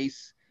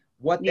race,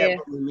 what that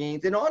really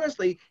means. And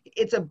honestly,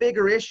 it's a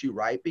bigger issue,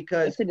 right?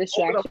 Because it's a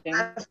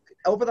distraction.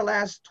 Over the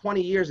last 20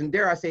 years, and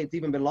dare I say it's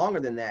even been longer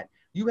than that,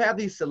 you have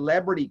these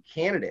celebrity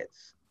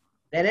candidates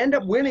that end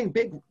up winning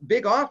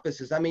big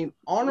offices. I mean,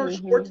 Arnold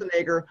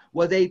Schwarzenegger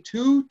was a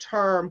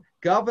 2-term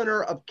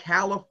governor of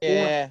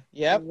California.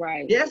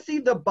 Right. Jesse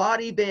the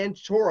Body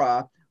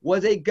Ventura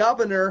was a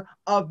governor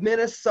of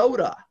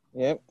Minnesota.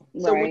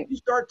 So when you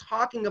start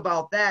talking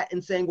about that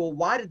and saying, well,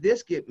 why did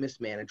this get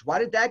mismanaged? Why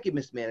did that get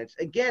mismanaged?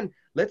 Again,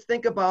 let's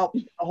think about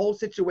the whole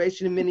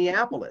situation in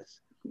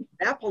Minneapolis.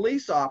 That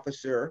police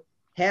officer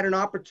had an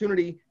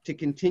opportunity to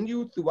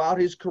continue throughout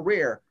his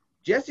career.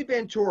 Jesse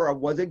Ventura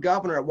was a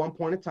governor at one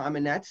point in time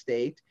in that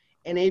state,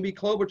 and Amy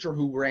Klobuchar,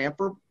 who ran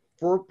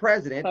for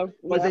president,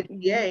 was a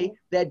DA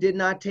that did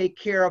not take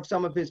care of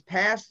some of his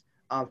past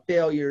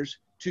failures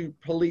to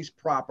police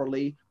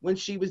properly when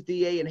she was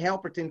DA in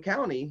Halberton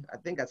County, I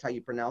think that's how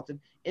you pronounce it,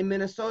 in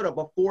Minnesota,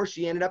 before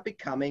she ended up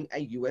becoming a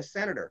U.S.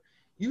 Senator.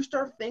 You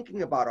start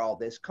thinking about all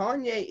this.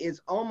 Kanye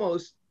is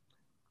almost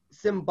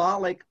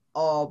symbolic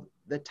of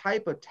the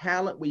type of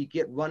talent we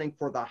get running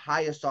for the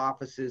highest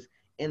offices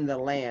in the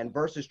land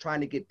versus trying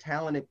to get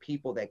talented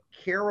people that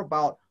care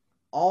about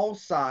all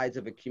sides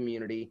of a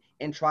community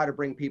and try to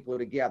bring people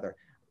together.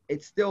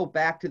 It's still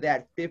back to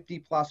that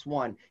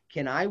 50+1.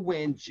 Can I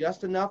win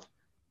just enough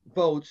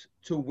votes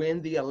to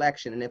win the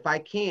election? And if I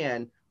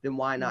can, then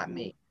why not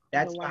me?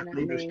 That's Why not not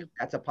leadership. me?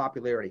 That's a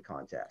popularity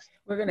contest.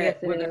 Yes,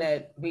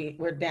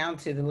 We're down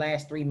to the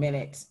last 3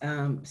 minutes.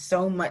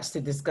 So much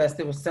to discuss.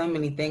 There were so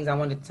many things I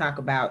wanted to talk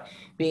about.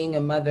 Being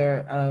a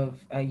mother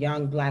of a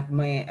young black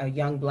man.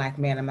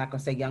 I'm not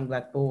gonna say young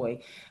black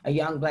boy. A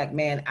young black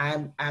man.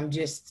 I'm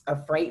just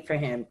afraid for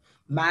him.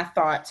 My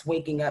thoughts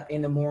waking up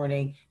in the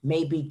morning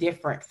may be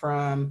different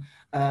from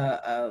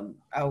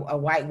a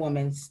white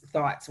woman's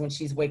thoughts when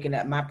she's waking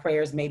up. My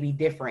prayers may be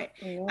different.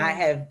 I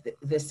have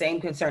the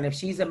same concern. If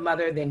she's a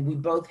mother, then we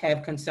both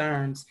have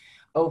concerns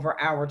over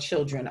our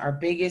children. Our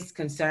biggest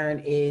concern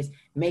is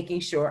making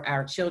sure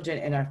our children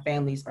and our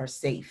families are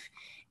safe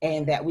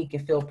and that we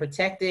can feel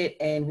protected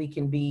and we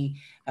can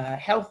be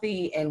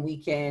healthy and we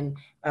can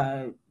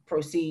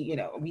proceed,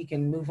 we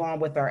can move on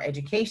with our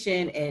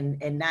education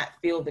and not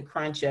feel the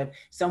crunch of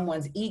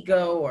someone's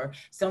ego or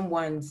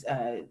someone's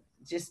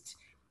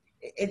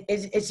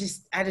it's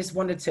just, I just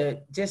wanted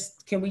to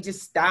can we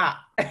just stop?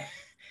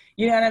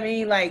 You know what I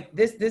mean? Like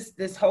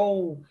this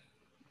whole,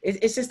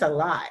 it's just a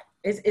lot.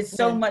 It's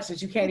so much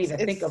that you can't even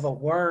think of a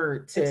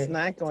word to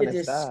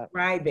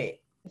describe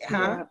it.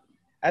 Huh?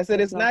 I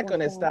said it's not going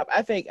to stop.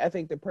 I think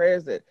the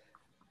prayers the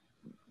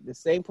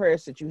same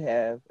prayers that you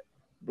have,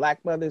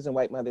 black mothers and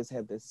white mothers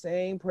have the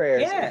same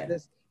prayers. Yeah.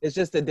 It's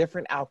just a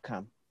different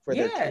outcome for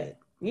their kids.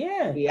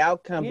 Yeah. The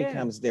outcome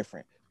becomes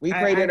different. We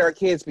pray that our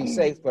kids be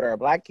safe, but our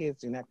black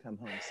kids do not come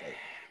home safe.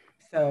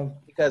 So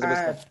because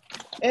of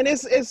and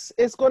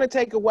it's going to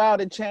take a while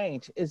to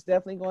change. It's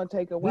definitely going to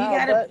take a while.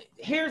 I'm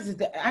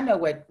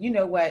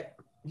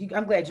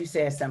glad you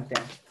said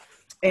something,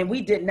 and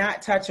we did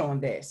not touch on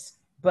this,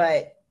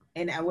 but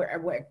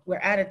we're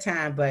out of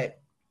time.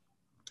 But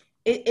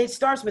it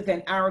starts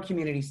within our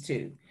communities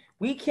too.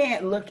 We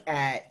can't look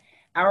at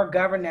our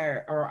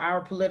governor or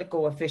our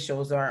political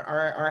officials or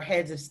our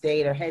heads of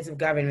state or heads of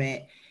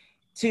government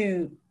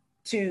to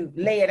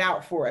lay it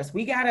out for us.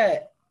 We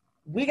gotta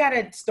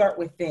start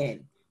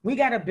within. We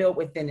gotta build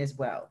within as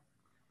well.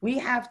 We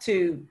have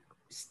to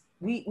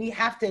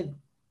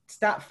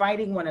stop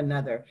fighting one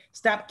another,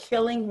 stop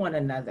killing one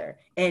another,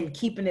 and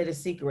keeping it a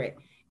secret,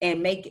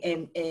 and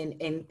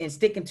and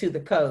sticking to the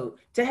code.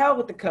 To hell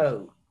with the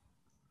code.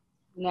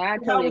 No, I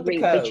totally agree.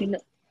 But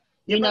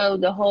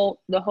the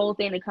whole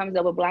thing that comes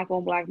up with black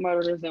on black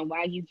murders and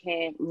why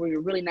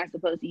you're really not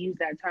supposed to use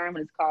that term,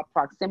 and it's called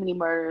proximity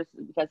murders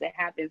because it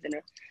happens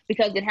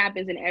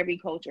in every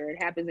culture.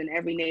 It happens in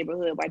every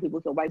neighborhood. White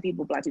people kill white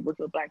people, black people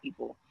kill black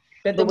people.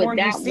 But the more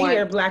you see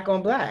are black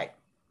on black.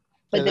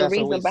 But the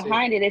reason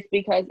behind it is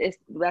because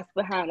that's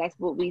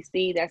what we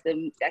see. That's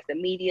the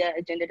media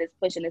agenda that's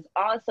pushing. It's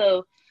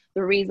also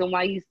the reason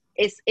why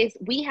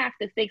we have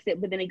to fix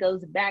it, but then it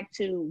goes back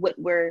to what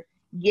we're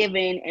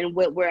given and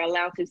what we're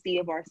allowed to see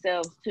of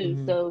ourselves too.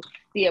 Mm-hmm. So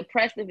the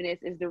oppressiveness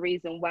is the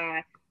reason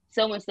why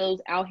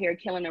so-and-so's out here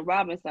killing and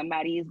robbing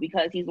somebody is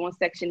because he's on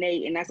Section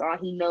 8 and that's all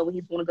he knows.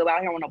 He's going to go out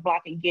here on a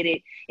block and get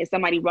it. And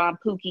somebody robbed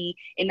Pookie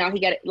and now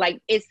he got it.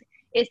 Like it's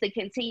a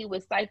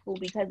continuous cycle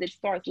because it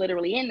starts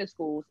literally in the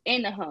schools,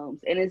 in the homes.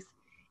 And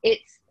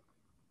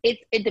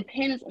it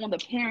depends on the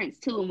parents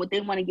too and what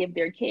they want to give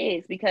their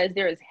kids, because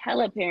there is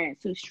hella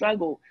parents who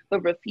struggle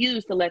but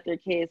refuse to let their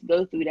kids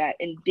go through that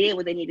and did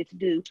what they needed to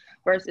do,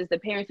 versus the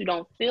parents who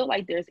don't feel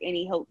like there's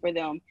any hope for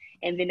them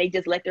and then they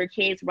just let their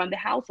kids run the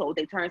household.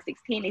 They turn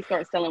 16, they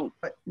start selling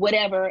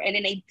whatever, and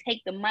then they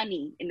take the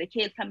money and the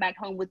kids come back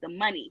home with the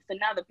money. So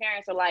now the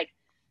parents are like,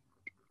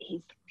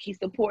 he's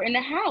supporting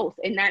the house,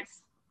 and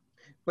that's.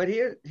 But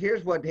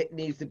here's what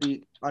needs to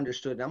be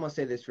understood. And I'm going to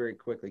say this very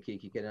quickly,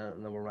 Kiki, and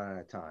then we'll run out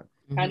of time.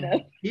 I know.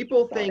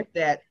 People think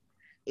that,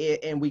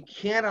 and we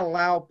can't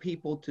allow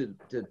people to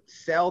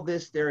sell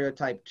this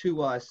stereotype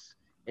to us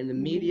in the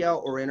media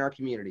or in our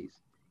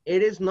communities.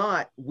 It is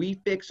not, we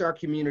fix our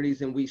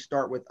communities and we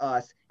start with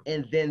us,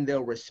 and then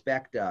they'll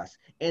respect us,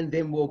 and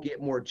then we'll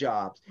get more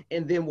jobs,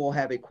 and then we'll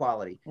have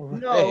equality.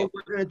 No,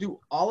 we're going to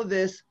do all of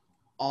this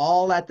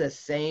all at the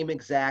same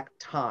exact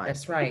time.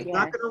 That's right. It's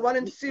not going to run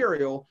in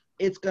serial.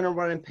 It's going to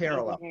run in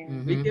parallel.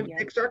 Mm-hmm. We can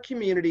fix our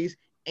communities,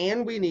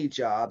 and we need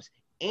jobs,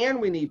 and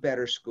we need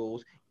better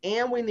schools,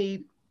 and we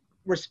need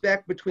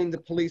respect between the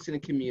police and the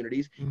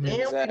communities, and we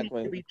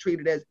need to be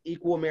treated as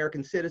equal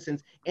American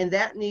citizens. And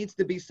that needs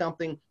to be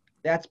something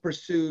that's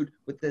pursued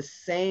with the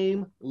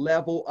same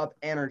level of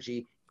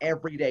energy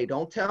every day.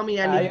 Don't tell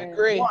me I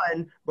need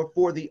one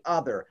before the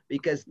other,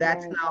 because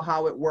that's not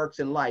how it works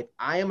in life.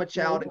 I am a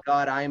child of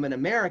God. I am an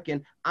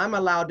American. I'm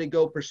allowed to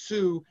go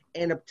pursue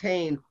and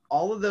obtain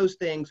all of those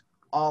things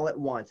all at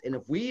once. And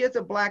if we as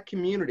a Black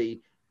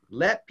community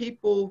let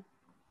people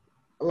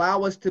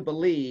allow us to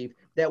believe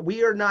that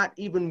we are not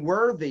even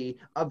worthy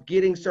of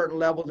getting certain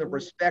levels of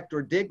respect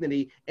or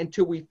dignity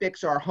until we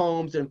fix our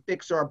homes and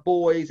fix our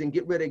boys and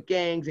get rid of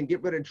gangs and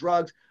get rid of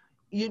drugs,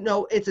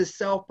 it's a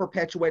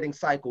self-perpetuating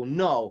cycle.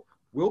 No,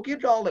 we'll get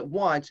it all at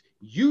once.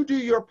 You do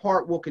your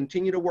part. We'll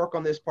continue to work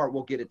on this part.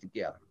 We'll get it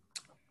together.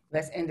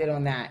 Let's end it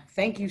on that.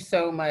 Thank you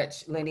so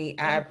much, Lenny.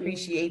 I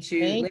appreciate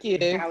you. Thank you.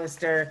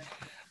 McAllister,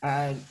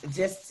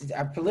 just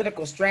a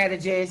political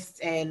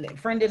strategist and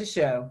friend of the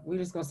show. We're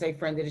just going to say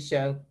friend of the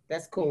show.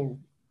 That's cool.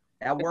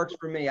 That works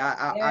for me.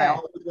 I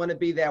always want to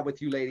be that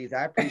with you ladies.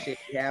 I appreciate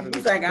you having me.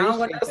 He's like, I don't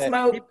want no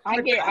smoke.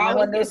 I get I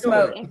want no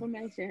smoke.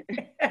 Information.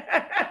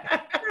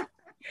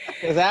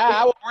 Because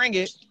I will bring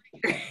it.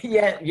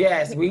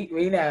 Yes, we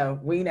know.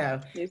 Why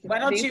don't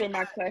These you? are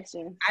my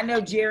questions. I know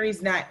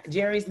Jerry's not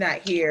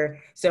here,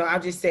 so I'll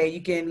just say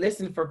you can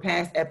listen for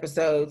past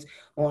episodes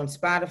on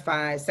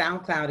Spotify,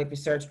 SoundCloud if you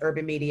search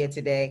Urban Media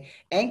Today,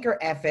 Anchor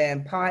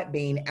FM,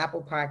 Podbean,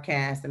 Apple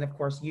Podcasts, and of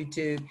course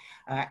YouTube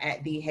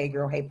at the Hey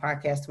Girl Hey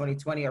Podcast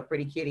 2020 or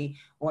Pretty Kitty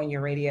on your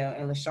radio.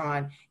 And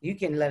LaShawn, you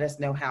can let us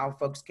know how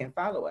folks can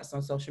follow us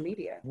on social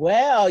media.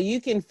 Well,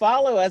 you can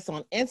follow us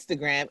on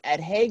Instagram at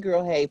Hey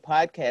Girl Hey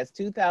Podcast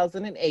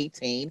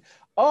 2018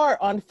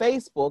 or on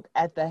Facebook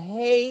at the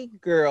Hey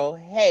Girl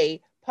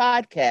Hey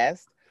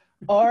Podcast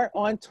or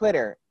on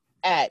Twitter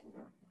at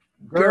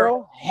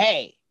Girl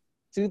Hey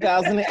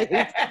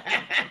 2018.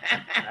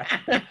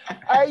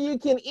 Or you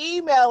can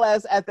email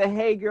us at the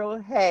Hey Girl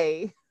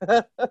Hey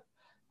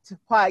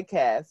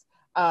podcast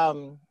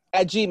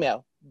at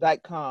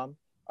gmail.com,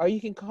 or you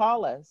can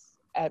call us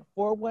at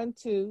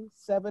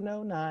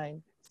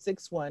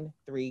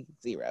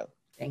 412-709-6130.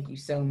 Thank you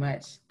so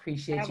much.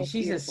 Appreciate That you. was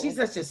She's beautiful.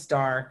 such a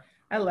star.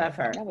 I love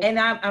her. That was And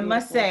I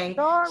must say,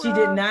 beautiful. she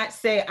did not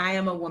say I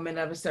am a woman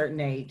of a certain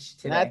age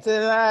today. Not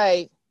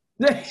tonight.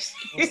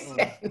 She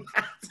said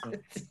not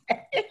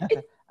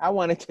today. I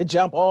wanted to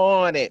jump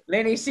on it.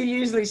 Lenny, she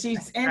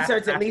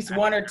inserts at least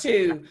one or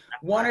two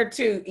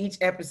each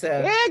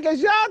episode. Yeah,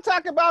 because y'all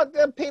talk about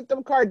them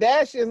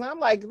Kardashians. I'm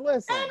like,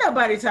 listen, Ain't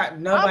nobody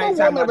talking I'm a talking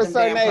woman about of a them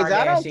certain damn age.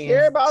 I don't Kardashians.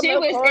 care about She no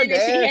was in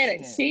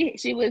Kardashians. it.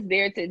 She was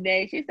there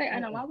today. She said, "I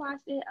know, I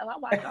watched it. I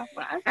watched off.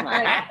 I was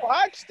like, I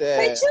watched but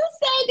it. you said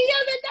the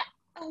other day,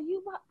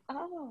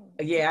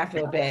 Yeah, I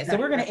feel bad. So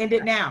we're gonna end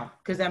it now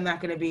because I'm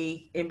not gonna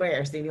be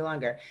embarrassed any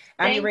longer.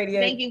 I'm your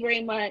radio. Thank you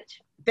very much.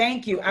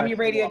 Thank you. I'm your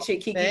radio chick,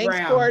 Kiki Thanks,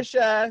 Brown.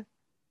 Portia.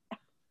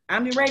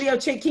 I'm your radio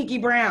chick, Kiki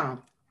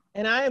Brown.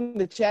 And I am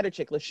the chatter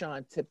chick,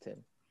 LaShawn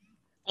Tipton.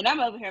 And I'm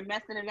over here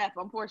messing it up.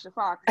 I'm Portia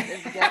Fox.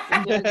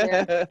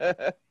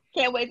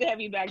 Can't wait to have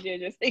you back,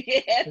 Ginger.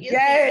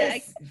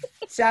 Yes.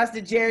 Shouts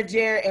to Jared,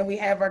 and we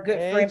have our good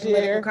Hey, friend,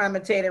 political Jared.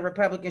 commentator,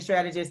 Republican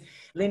strategist,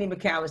 Lenny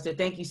McAllister.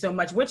 Thank you so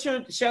much. What's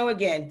your show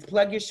again?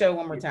 Plug your show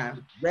one more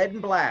time. Red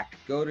and Black.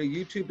 Go to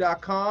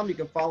youtube.com. You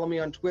can follow me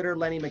on Twitter,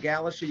 Lenny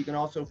McAllister. You can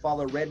also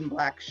follow Red and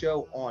Black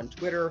Show on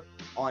Twitter,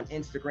 on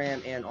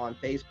Instagram, and on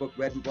Facebook.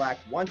 Red and Black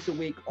once a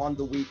week on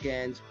the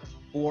weekends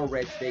for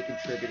Red State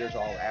contributors,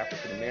 all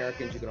African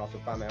Americans. You can also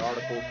find my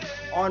articles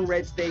on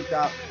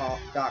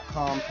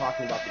redstate.com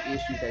talking about the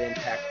issues that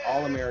impact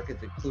all Americans,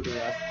 including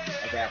us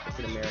as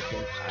African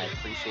Americans. I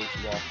appreciate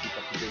you all. Keep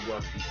up the good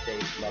work. Be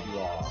safe. Love you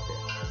all out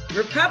there.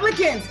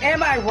 Republicans,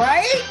 am I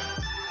right?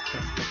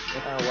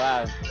 Oh,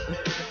 wow.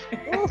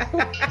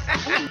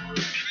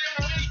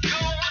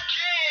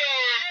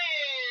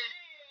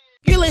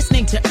 You're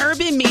listening to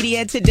Urban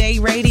Media Today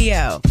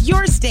Radio,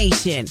 your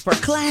station for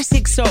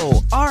classic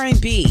soul,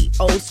 R&B,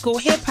 old school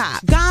hip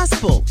hop,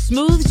 gospel,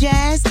 smooth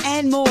jazz,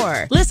 and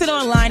more. Listen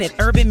online at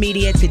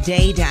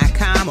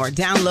urbanmediatoday.com or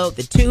download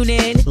the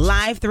TuneIn,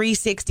 Live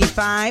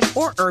 365,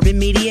 or Urban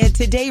Media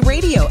Today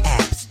Radio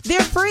apps.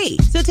 They're free,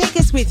 so take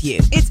us with you.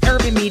 It's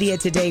Urban Media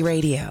Today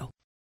Radio.